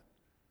of that.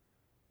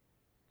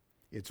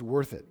 It's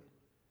worth it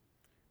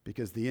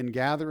because the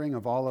ingathering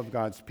of all of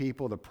God's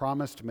people, the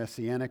promised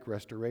messianic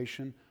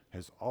restoration,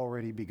 has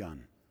already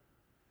begun,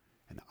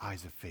 and the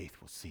eyes of faith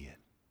will see it.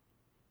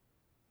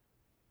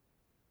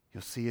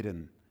 You'll see it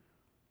in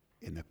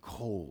the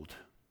cold,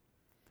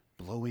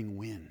 blowing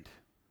wind.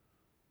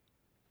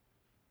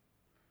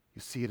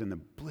 You'll see it in the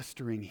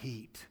blistering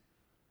heat.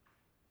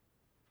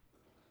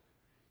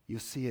 You'll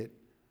see it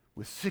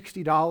with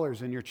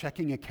 $60 in your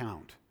checking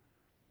account.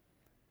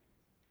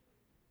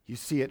 You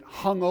see it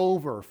hung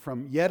over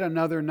from yet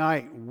another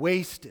night,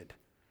 wasted.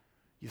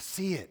 You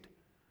see it.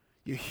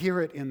 You hear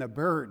it in the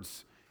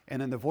birds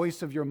and in the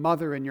voice of your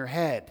mother in your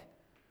head.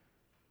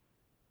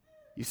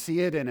 You see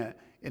it in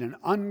an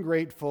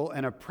ungrateful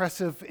and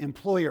oppressive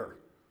employer,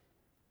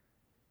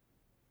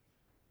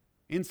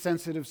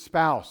 insensitive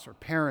spouse or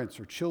parents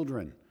or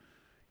children.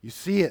 You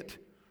see it.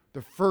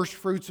 The first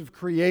fruits of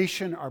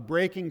creation are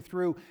breaking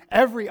through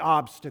every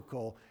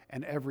obstacle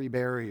and every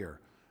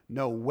barrier.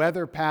 No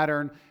weather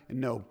pattern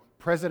and no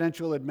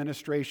presidential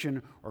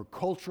administration or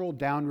cultural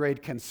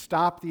downgrade can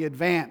stop the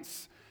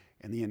advance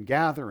and the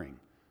ingathering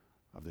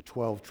of the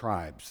 12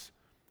 tribes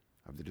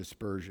of the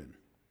dispersion.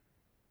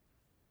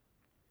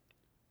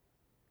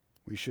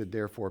 We should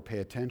therefore pay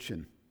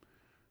attention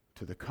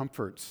to the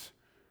comforts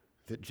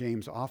that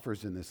James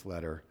offers in this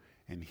letter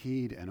and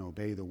heed and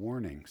obey the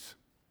warnings.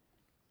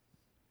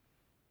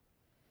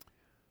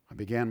 I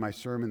began my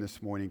sermon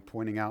this morning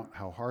pointing out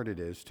how hard it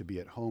is to be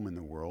at home in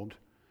the world,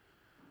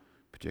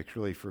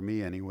 particularly for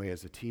me anyway.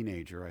 As a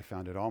teenager, I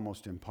found it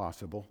almost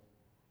impossible.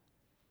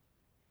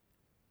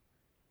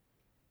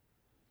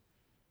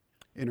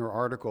 In her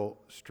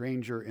article,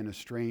 Stranger in a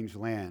Strange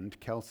Land,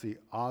 Kelsey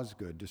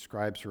Osgood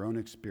describes her own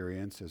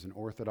experience as an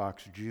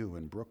Orthodox Jew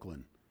in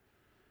Brooklyn.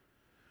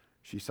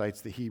 She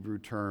cites the Hebrew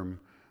term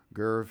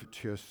gerv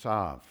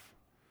tiosav,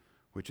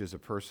 which is a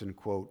person,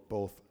 quote,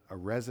 both a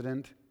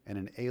resident and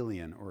an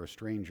alien or a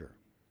stranger.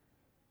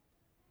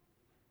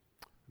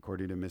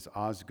 According to Ms.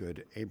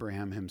 Osgood,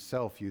 Abraham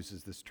himself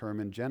uses this term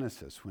in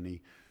Genesis when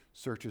he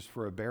searches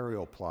for a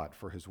burial plot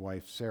for his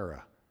wife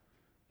Sarah.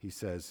 He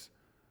says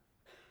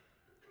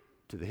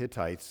to the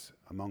Hittites,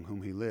 among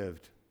whom he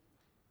lived,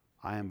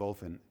 I am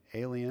both an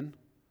alien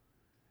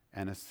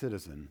and a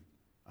citizen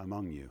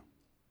among you.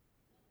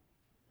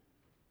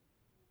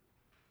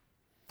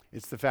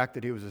 It's the fact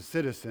that he was a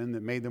citizen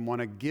that made them want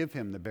to give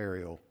him the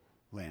burial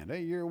land.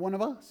 Hey, you're one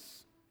of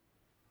us.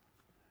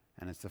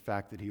 And it's the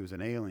fact that he was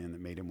an alien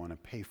that made him want to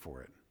pay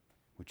for it,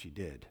 which he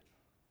did.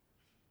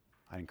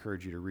 I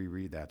encourage you to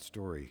reread that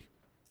story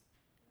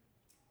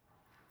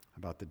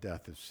about the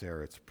death of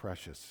Sarah. It's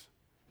precious.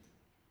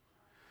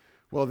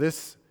 Well,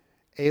 this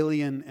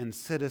alien and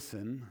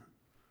citizen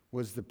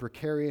was the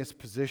precarious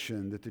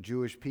position that the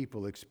Jewish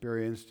people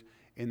experienced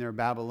in their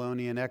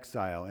Babylonian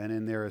exile and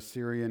in their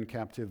Assyrian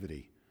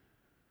captivity.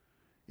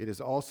 It is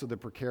also the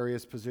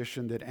precarious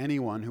position that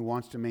anyone who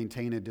wants to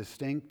maintain a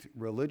distinct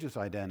religious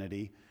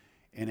identity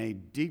in a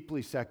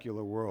deeply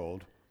secular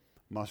world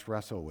must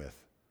wrestle with.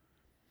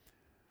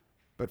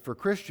 But for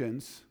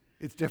Christians,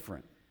 it's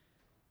different.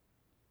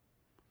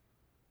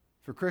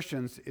 For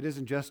Christians, it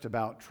isn't just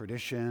about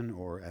tradition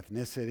or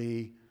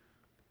ethnicity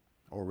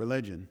or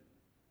religion.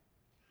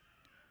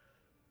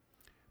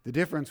 The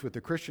difference with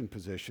the Christian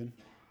position,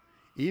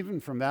 even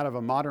from that of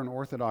a modern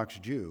Orthodox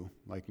Jew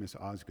like Miss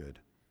Osgood,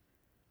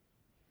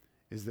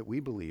 is that we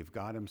believe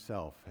God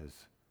himself has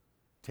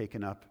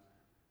taken up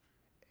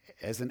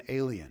as an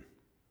alien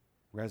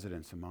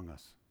residence among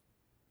us.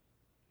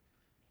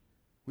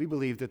 We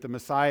believe that the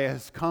Messiah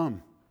has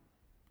come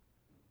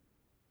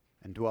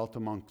and dwelt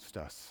amongst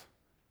us,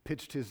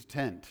 pitched his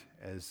tent,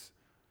 as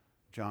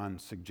John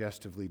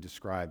suggestively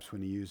describes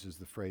when he uses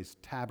the phrase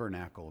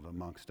tabernacled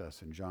amongst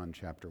us in John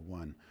chapter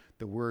 1.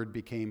 The Word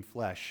became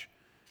flesh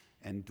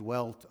and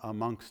dwelt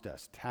amongst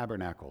us,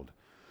 tabernacled,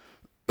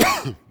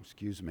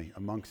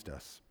 amongst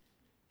us.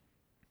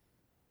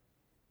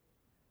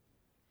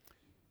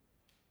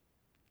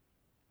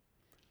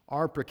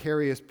 Our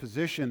precarious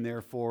position,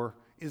 therefore,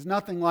 is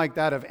nothing like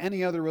that of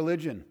any other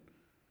religion,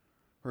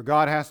 where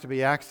God has to be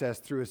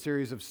accessed through a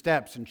series of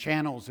steps and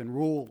channels and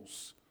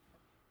rules.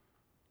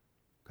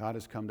 God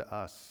has come to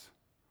us,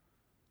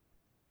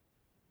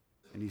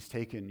 and he's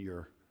taken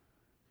your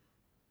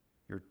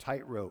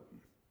tightrope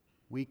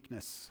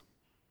weakness.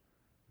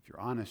 If you're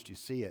honest, you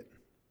see it.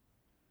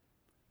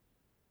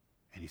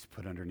 And he's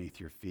put underneath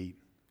your feet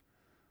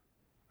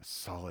a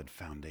solid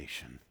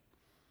foundation,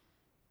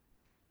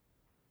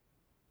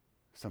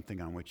 something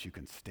on which you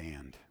can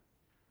stand.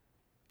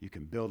 You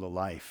can build a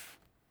life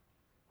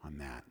on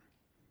that.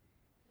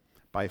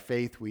 By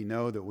faith, we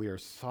know that we are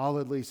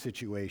solidly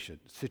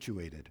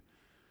situated.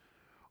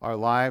 Our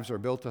lives are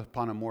built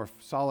upon a more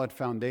solid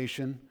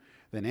foundation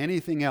than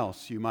anything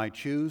else you might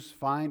choose,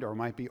 find, or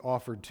might be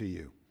offered to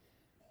you.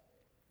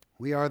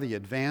 We are the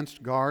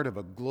advanced guard of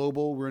a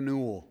global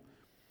renewal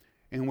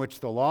in which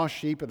the lost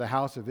sheep of the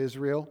house of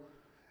Israel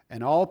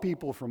and all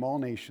people from all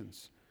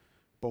nations,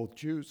 both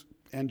Jews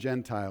and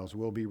Gentiles,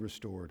 will be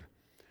restored.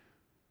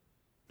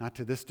 Not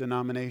to this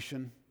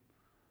denomination,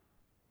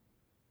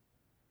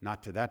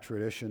 not to that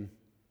tradition,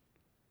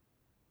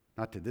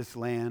 not to this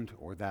land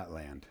or that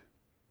land,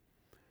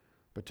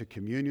 but to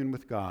communion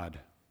with God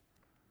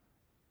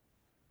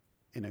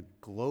in a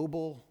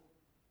global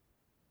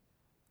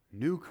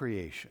new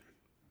creation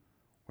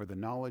where the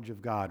knowledge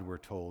of God, we're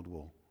told,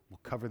 will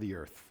cover the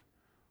earth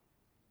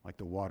like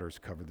the waters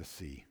cover the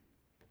sea.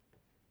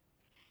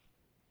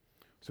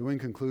 So in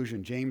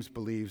conclusion, James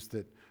believes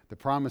that the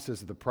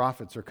promises of the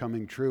prophets are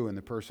coming true in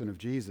the person of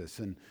Jesus,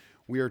 and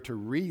we are to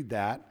read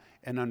that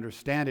and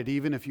understand it.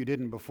 Even if you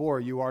didn't before,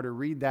 you are to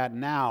read that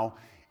now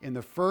in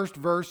the first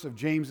verse of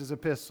James's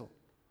epistle.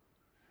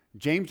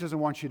 James doesn't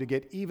want you to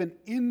get even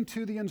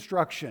into the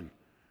instruction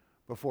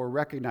before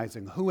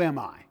recognizing, who am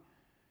I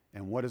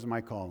and what is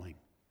my calling?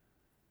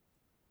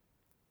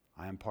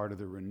 I am part of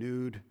the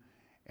renewed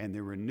and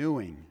the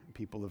renewing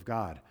people of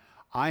God.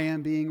 I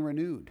am being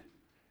renewed,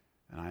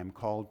 and I am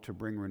called to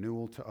bring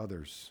renewal to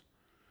others.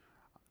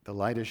 The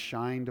light has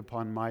shined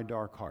upon my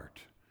dark heart,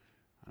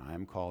 and I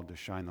am called to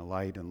shine the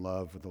light and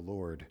love of the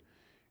Lord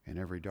in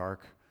every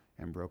dark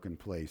and broken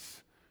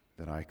place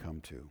that I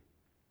come to.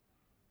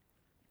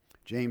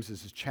 James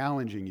is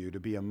challenging you to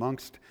be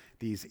amongst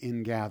these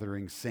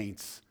ingathering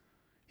saints.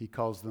 He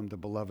calls them the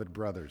beloved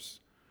brothers,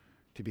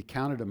 to be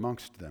counted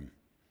amongst them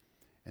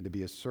and to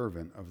be a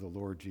servant of the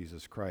Lord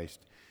Jesus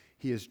Christ.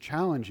 He is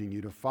challenging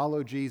you to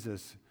follow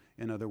Jesus,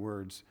 in other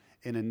words,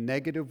 in a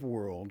negative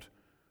world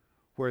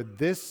where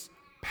this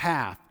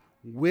path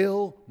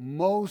will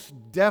most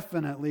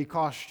definitely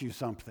cost you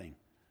something.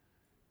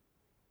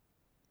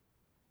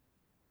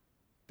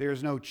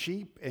 There's no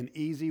cheap and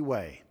easy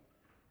way.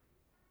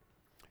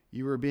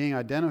 You are being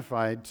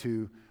invited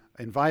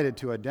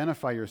to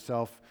identify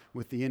yourself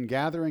with the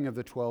ingathering of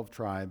the 12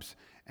 tribes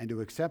and to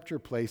accept your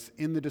place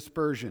in the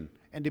dispersion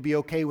and to be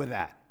okay with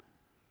that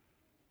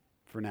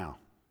for now.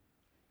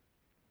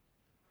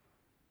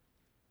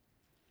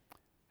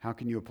 How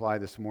can you apply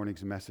this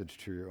morning's message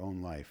to your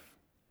own life?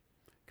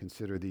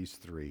 Consider these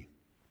three.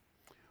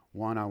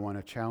 One, I want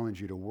to challenge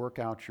you to work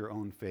out your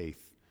own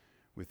faith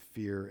with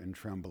fear and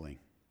trembling.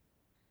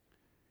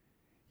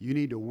 You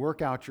need to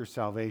work out your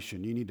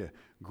salvation. You need to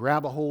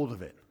grab a hold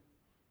of it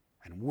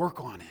and work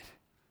on it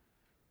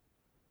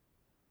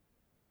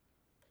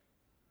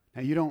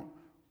Now,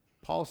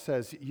 Paul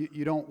says,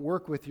 you don't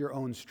work with your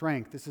own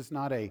strength. This is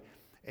not a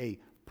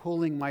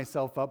pulling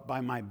myself up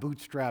by my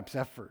bootstraps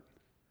effort.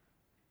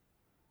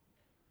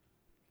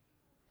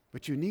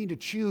 But you need to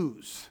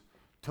choose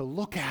to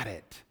look at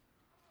it,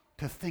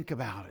 to think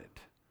about it,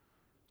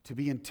 to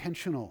be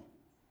intentional.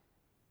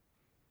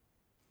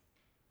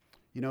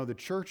 The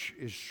church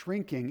is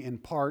shrinking in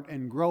part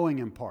and growing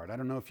in part. I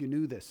don't know if you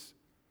knew this.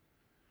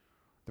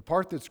 The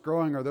part that's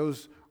growing are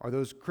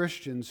those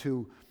Christians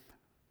who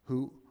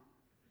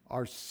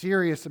are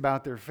serious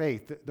about their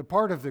faith. The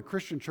part of the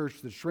Christian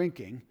church that's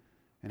shrinking,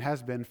 and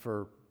has been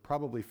for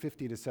probably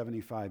 50 to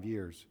 75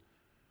 years,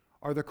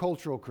 are the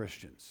cultural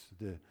Christians,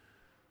 the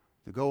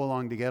go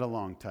along to get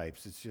along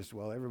types. It's just,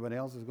 well, everybody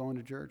else is going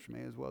to church,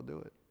 may as well do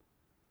it.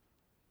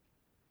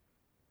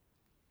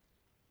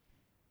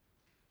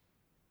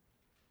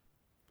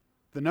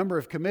 The number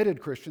of committed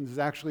Christians is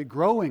actually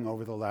growing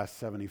over the last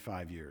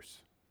 75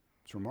 years.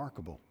 It's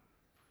remarkable.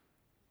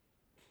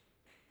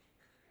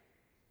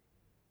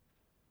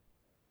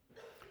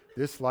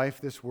 This life,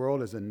 this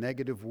world is a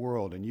negative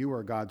world, and you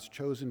are God's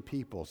chosen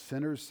people,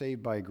 sinners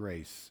saved by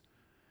grace.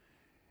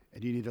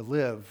 And you need to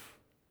live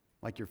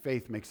like your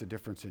faith makes a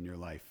difference in your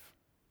life,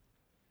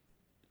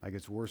 like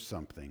it's worth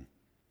something.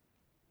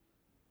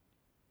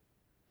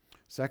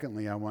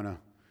 Secondly, I want to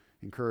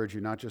encourage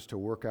you not just to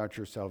work out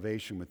your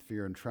salvation with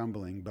fear and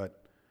trembling,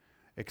 but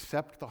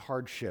accept the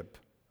hardship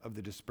of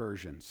the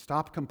dispersion.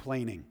 Stop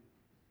complaining,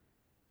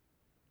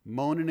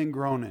 moaning and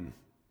groaning,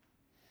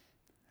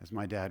 as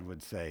my dad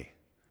would say.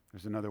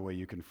 There's another way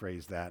you can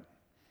phrase that.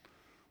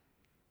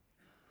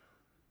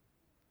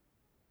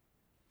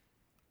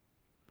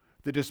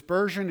 The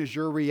dispersion is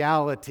your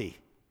reality.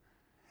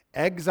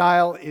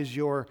 Exile is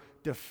your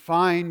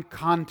defined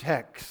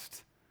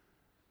context.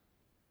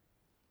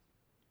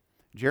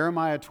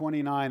 Jeremiah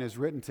 29 is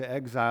written to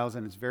exiles,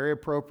 and it's very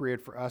appropriate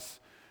for us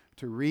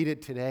to read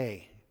it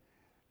today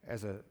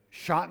as a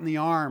shot in the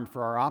arm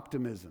for our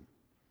optimism.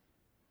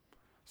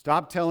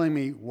 Stop telling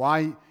me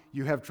why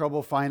you have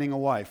trouble finding a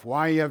wife,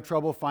 why you have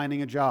trouble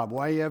finding a job,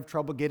 why you have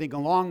trouble getting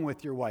along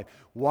with your wife,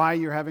 why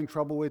you're having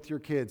trouble with your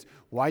kids,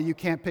 why you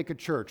can't pick a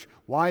church,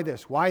 why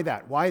this, why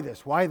that, why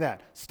this, why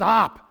that.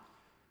 Stop!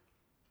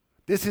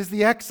 This is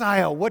the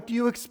exile. What do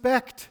you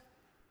expect?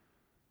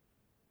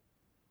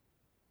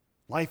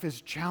 Life is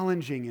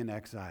challenging in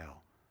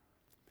exile.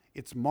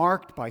 It's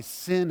marked by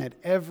sin at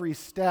every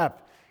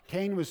step.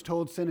 Cain was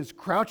told sin is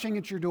crouching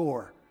at your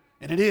door,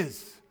 and it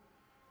is.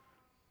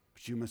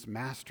 But you must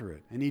master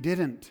it. And he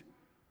didn't.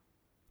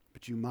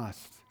 But you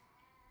must.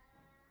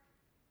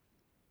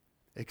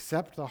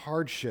 Accept the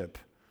hardship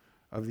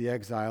of the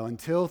exile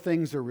until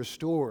things are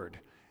restored,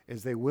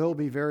 as they will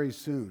be very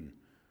soon.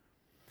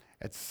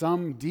 At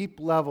some deep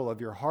level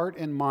of your heart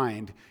and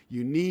mind,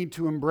 you need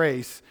to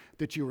embrace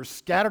that you were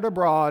scattered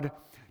abroad,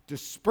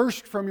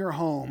 dispersed from your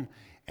home,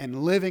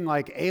 and living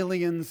like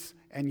aliens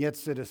and yet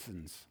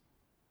citizens.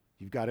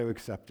 You've got to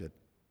accept it.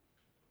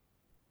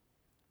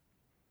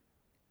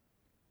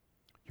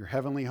 Your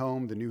heavenly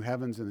home, the new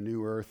heavens and the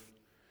new earth,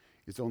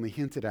 is only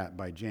hinted at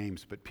by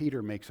James, but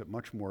Peter makes it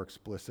much more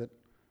explicit.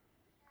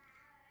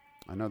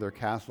 Another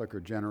Catholic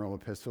or general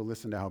epistle.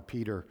 Listen to how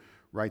Peter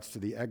writes to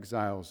the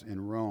exiles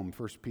in Rome,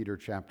 1 Peter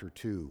chapter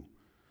 2,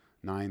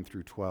 9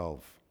 through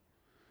 12.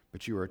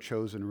 But you are a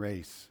chosen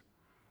race,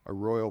 a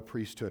royal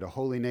priesthood, a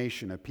holy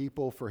nation, a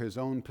people for his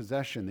own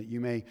possession, that you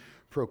may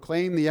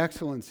proclaim the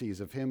excellencies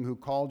of him who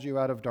called you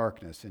out of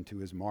darkness into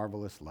his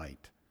marvelous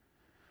light.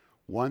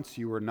 Once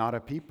you were not a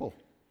people,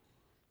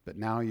 but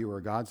now you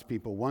are God's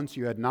people. Once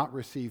you had not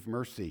received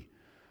mercy,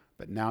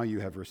 but now you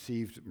have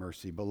received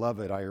mercy.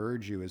 Beloved, I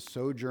urge you as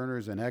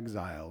sojourners and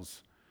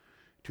exiles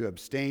to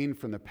abstain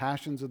from the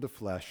passions of the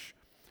flesh,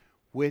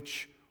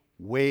 which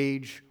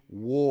wage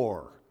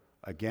war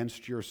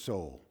against your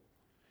soul.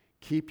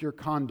 Keep your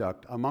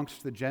conduct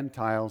amongst the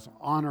Gentiles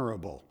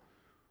honorable,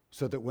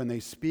 so that when they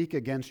speak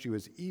against you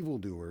as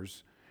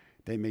evildoers,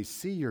 they may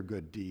see your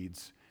good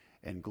deeds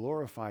and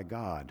glorify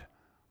God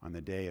on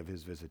the day of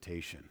his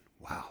visitation.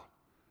 Wow.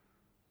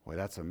 Boy,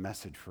 that's a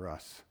message for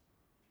us.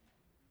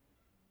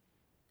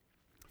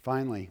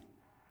 Finally,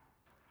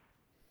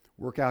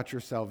 work out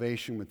your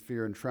salvation with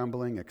fear and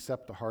trembling.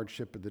 Accept the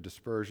hardship of the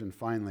dispersion.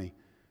 Finally,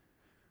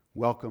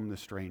 welcome the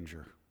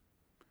stranger.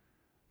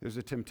 There's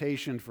a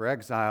temptation for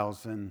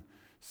exiles and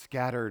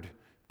scattered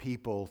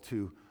people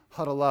to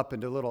huddle up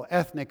into little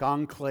ethnic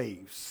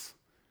enclaves.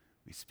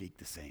 We speak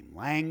the same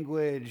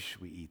language.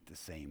 We eat the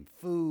same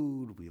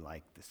food. We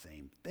like the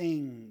same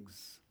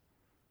things.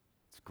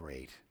 It's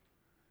great.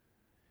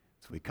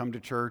 So we come to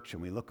church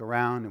and we look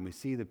around and we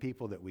see the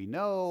people that we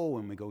know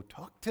and we go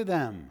talk to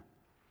them.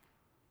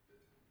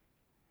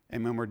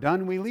 And when we're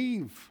done, we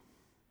leave.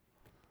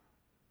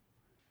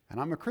 And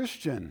I'm a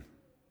Christian.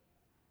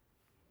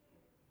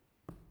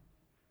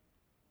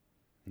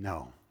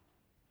 No.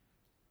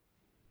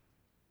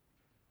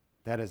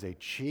 That is a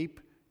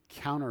cheap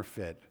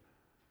counterfeit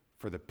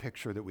for the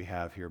picture that we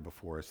have here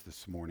before us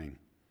this morning.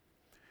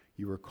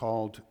 You are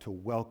called to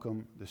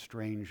welcome the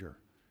stranger.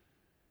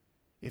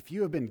 If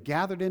you have been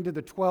gathered into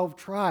the 12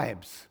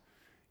 tribes,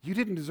 You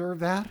didn't deserve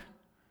that.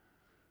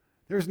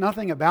 There's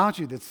nothing about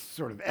you that's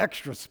sort of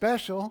extra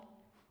special.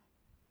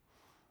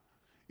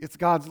 It's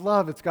God's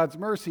love, it's God's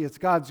mercy, it's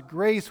God's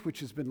grace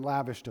which has been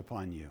lavished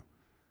upon you.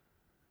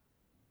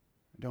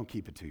 Don't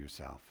keep it to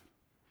yourself.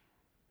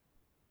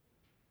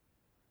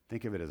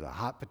 Think of it as a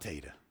hot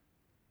potato.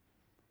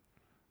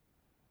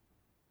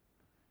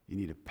 You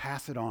need to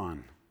pass it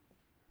on.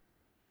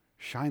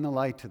 Shine the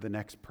light to the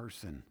next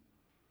person.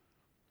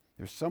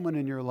 There's someone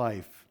in your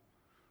life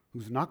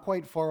who's not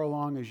quite far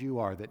along as you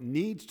are that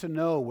needs to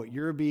know what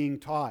you're being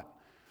taught,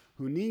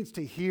 who needs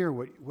to hear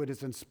what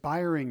is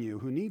inspiring you,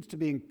 who needs to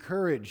be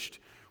encouraged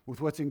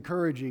with what's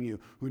encouraging you,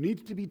 who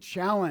needs to be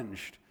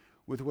challenged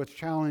with what's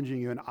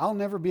challenging you. And I'll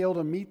never be able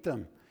to meet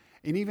them.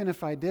 And even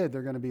if I did,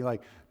 they're going to be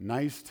like,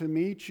 "Nice to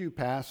meet you,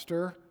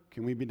 Pastor.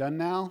 Can we be done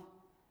now?"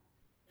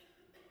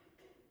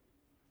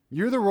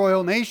 You're the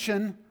royal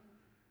nation.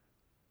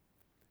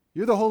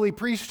 You're the holy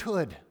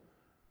priesthood.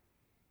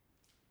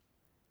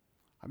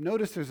 I've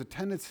noticed there's a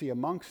tendency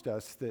amongst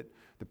us that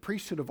the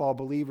priesthood of all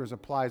believers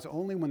applies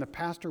only when the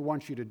pastor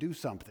wants you to do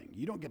something.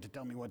 You don't get to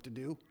tell me what to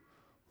do.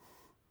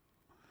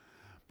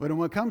 But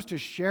when it comes to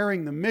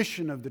sharing the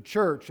mission of the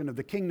church and of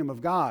the kingdom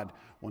of God,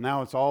 well,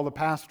 now it's all the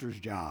pastor's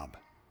job.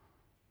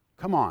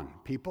 Come on,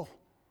 people.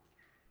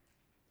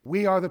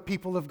 We are the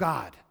people of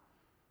God.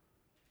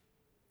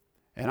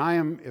 And I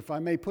am, if I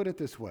may put it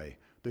this way,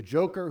 the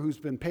joker who's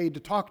been paid to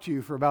talk to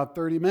you for about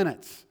 30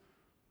 minutes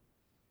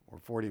or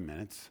 40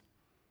 minutes.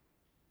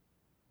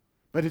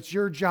 But it's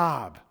your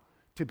job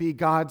to be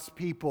God's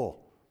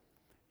people.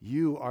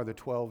 You are the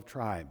 12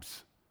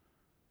 tribes.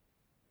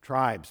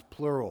 Tribes,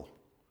 plural.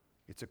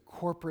 It's a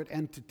corporate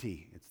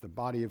entity. It's the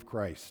body of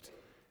Christ.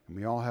 And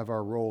we all have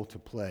our role to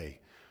play.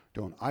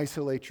 Don't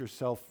isolate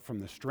yourself from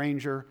the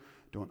stranger.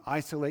 Don't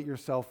isolate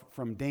yourself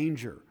from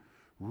danger.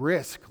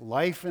 Risk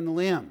life and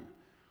limb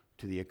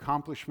to the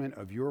accomplishment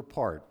of your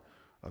part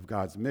of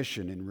God's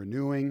mission in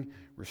renewing,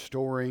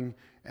 restoring,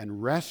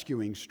 and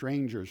rescuing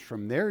strangers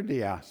from their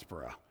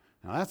diaspora.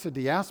 Now that's a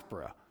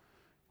diaspora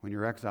when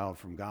you're exiled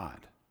from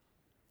God.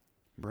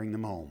 Bring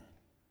them home.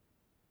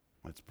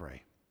 Let's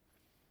pray.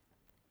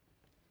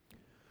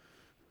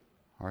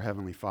 Our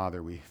Heavenly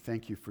Father, we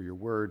thank you for your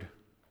word.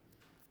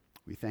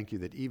 We thank you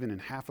that even in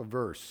half a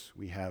verse,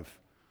 we have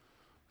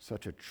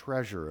such a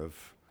treasure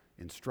of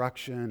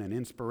instruction and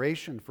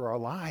inspiration for our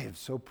lives,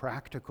 so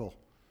practical,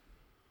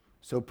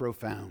 so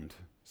profound,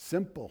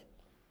 simple,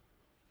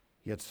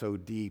 yet so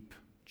deep,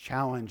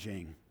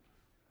 challenging.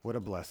 What a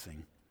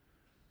blessing.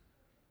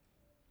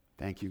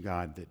 Thank you,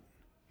 God, that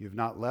you've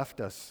not left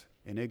us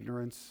in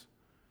ignorance.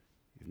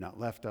 You've not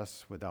left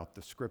us without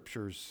the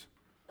scriptures.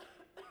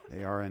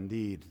 They are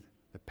indeed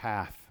the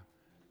path,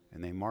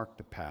 and they mark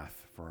the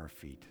path for our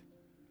feet.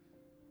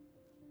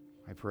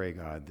 I pray,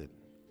 God, that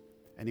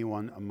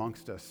anyone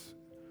amongst us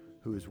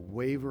who is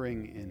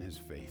wavering in his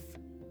faith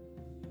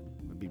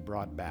would be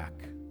brought back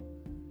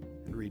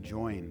and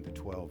rejoin the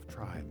 12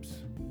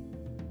 tribes.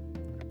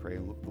 I pray,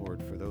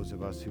 Lord, for those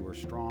of us who are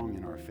strong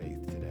in our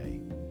faith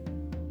today,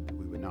 that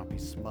we would not be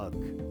smug,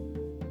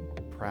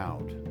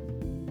 proud,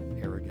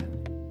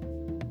 arrogant,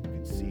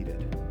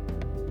 conceited,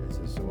 as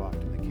is so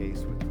often the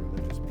case with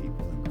religious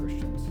people and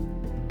Christians.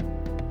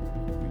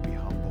 We'd be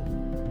humble.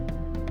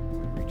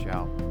 We'd reach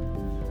out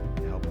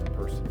to help the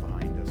person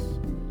behind us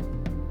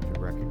to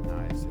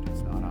recognize that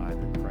it's not I,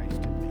 but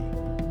Christ in me.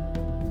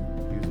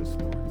 Use us,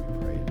 Lord,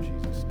 we pray in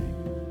Jesus' name.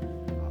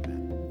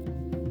 Amen.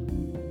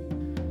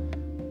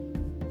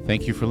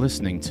 Thank you for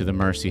listening to the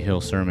Mercy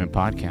Hill Sermon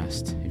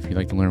Podcast. If you'd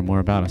like to learn more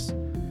about us,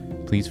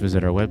 please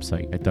visit our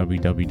website at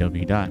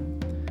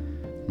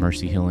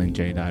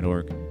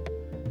www.mercyhillnj.org.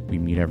 We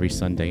meet every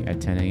Sunday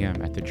at 10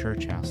 a.m. at the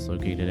church house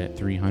located at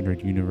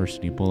 300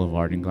 University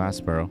Boulevard in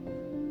Glassboro,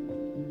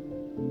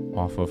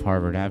 off of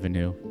Harvard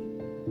Avenue,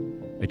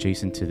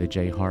 adjacent to the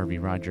J. Harvey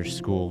Rogers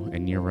School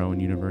and near Rowan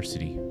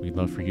University. We'd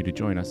love for you to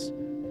join us.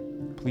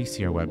 Please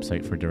see our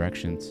website for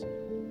directions.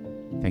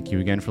 Thank you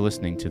again for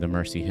listening to the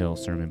Mercy Hill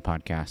Sermon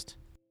Podcast.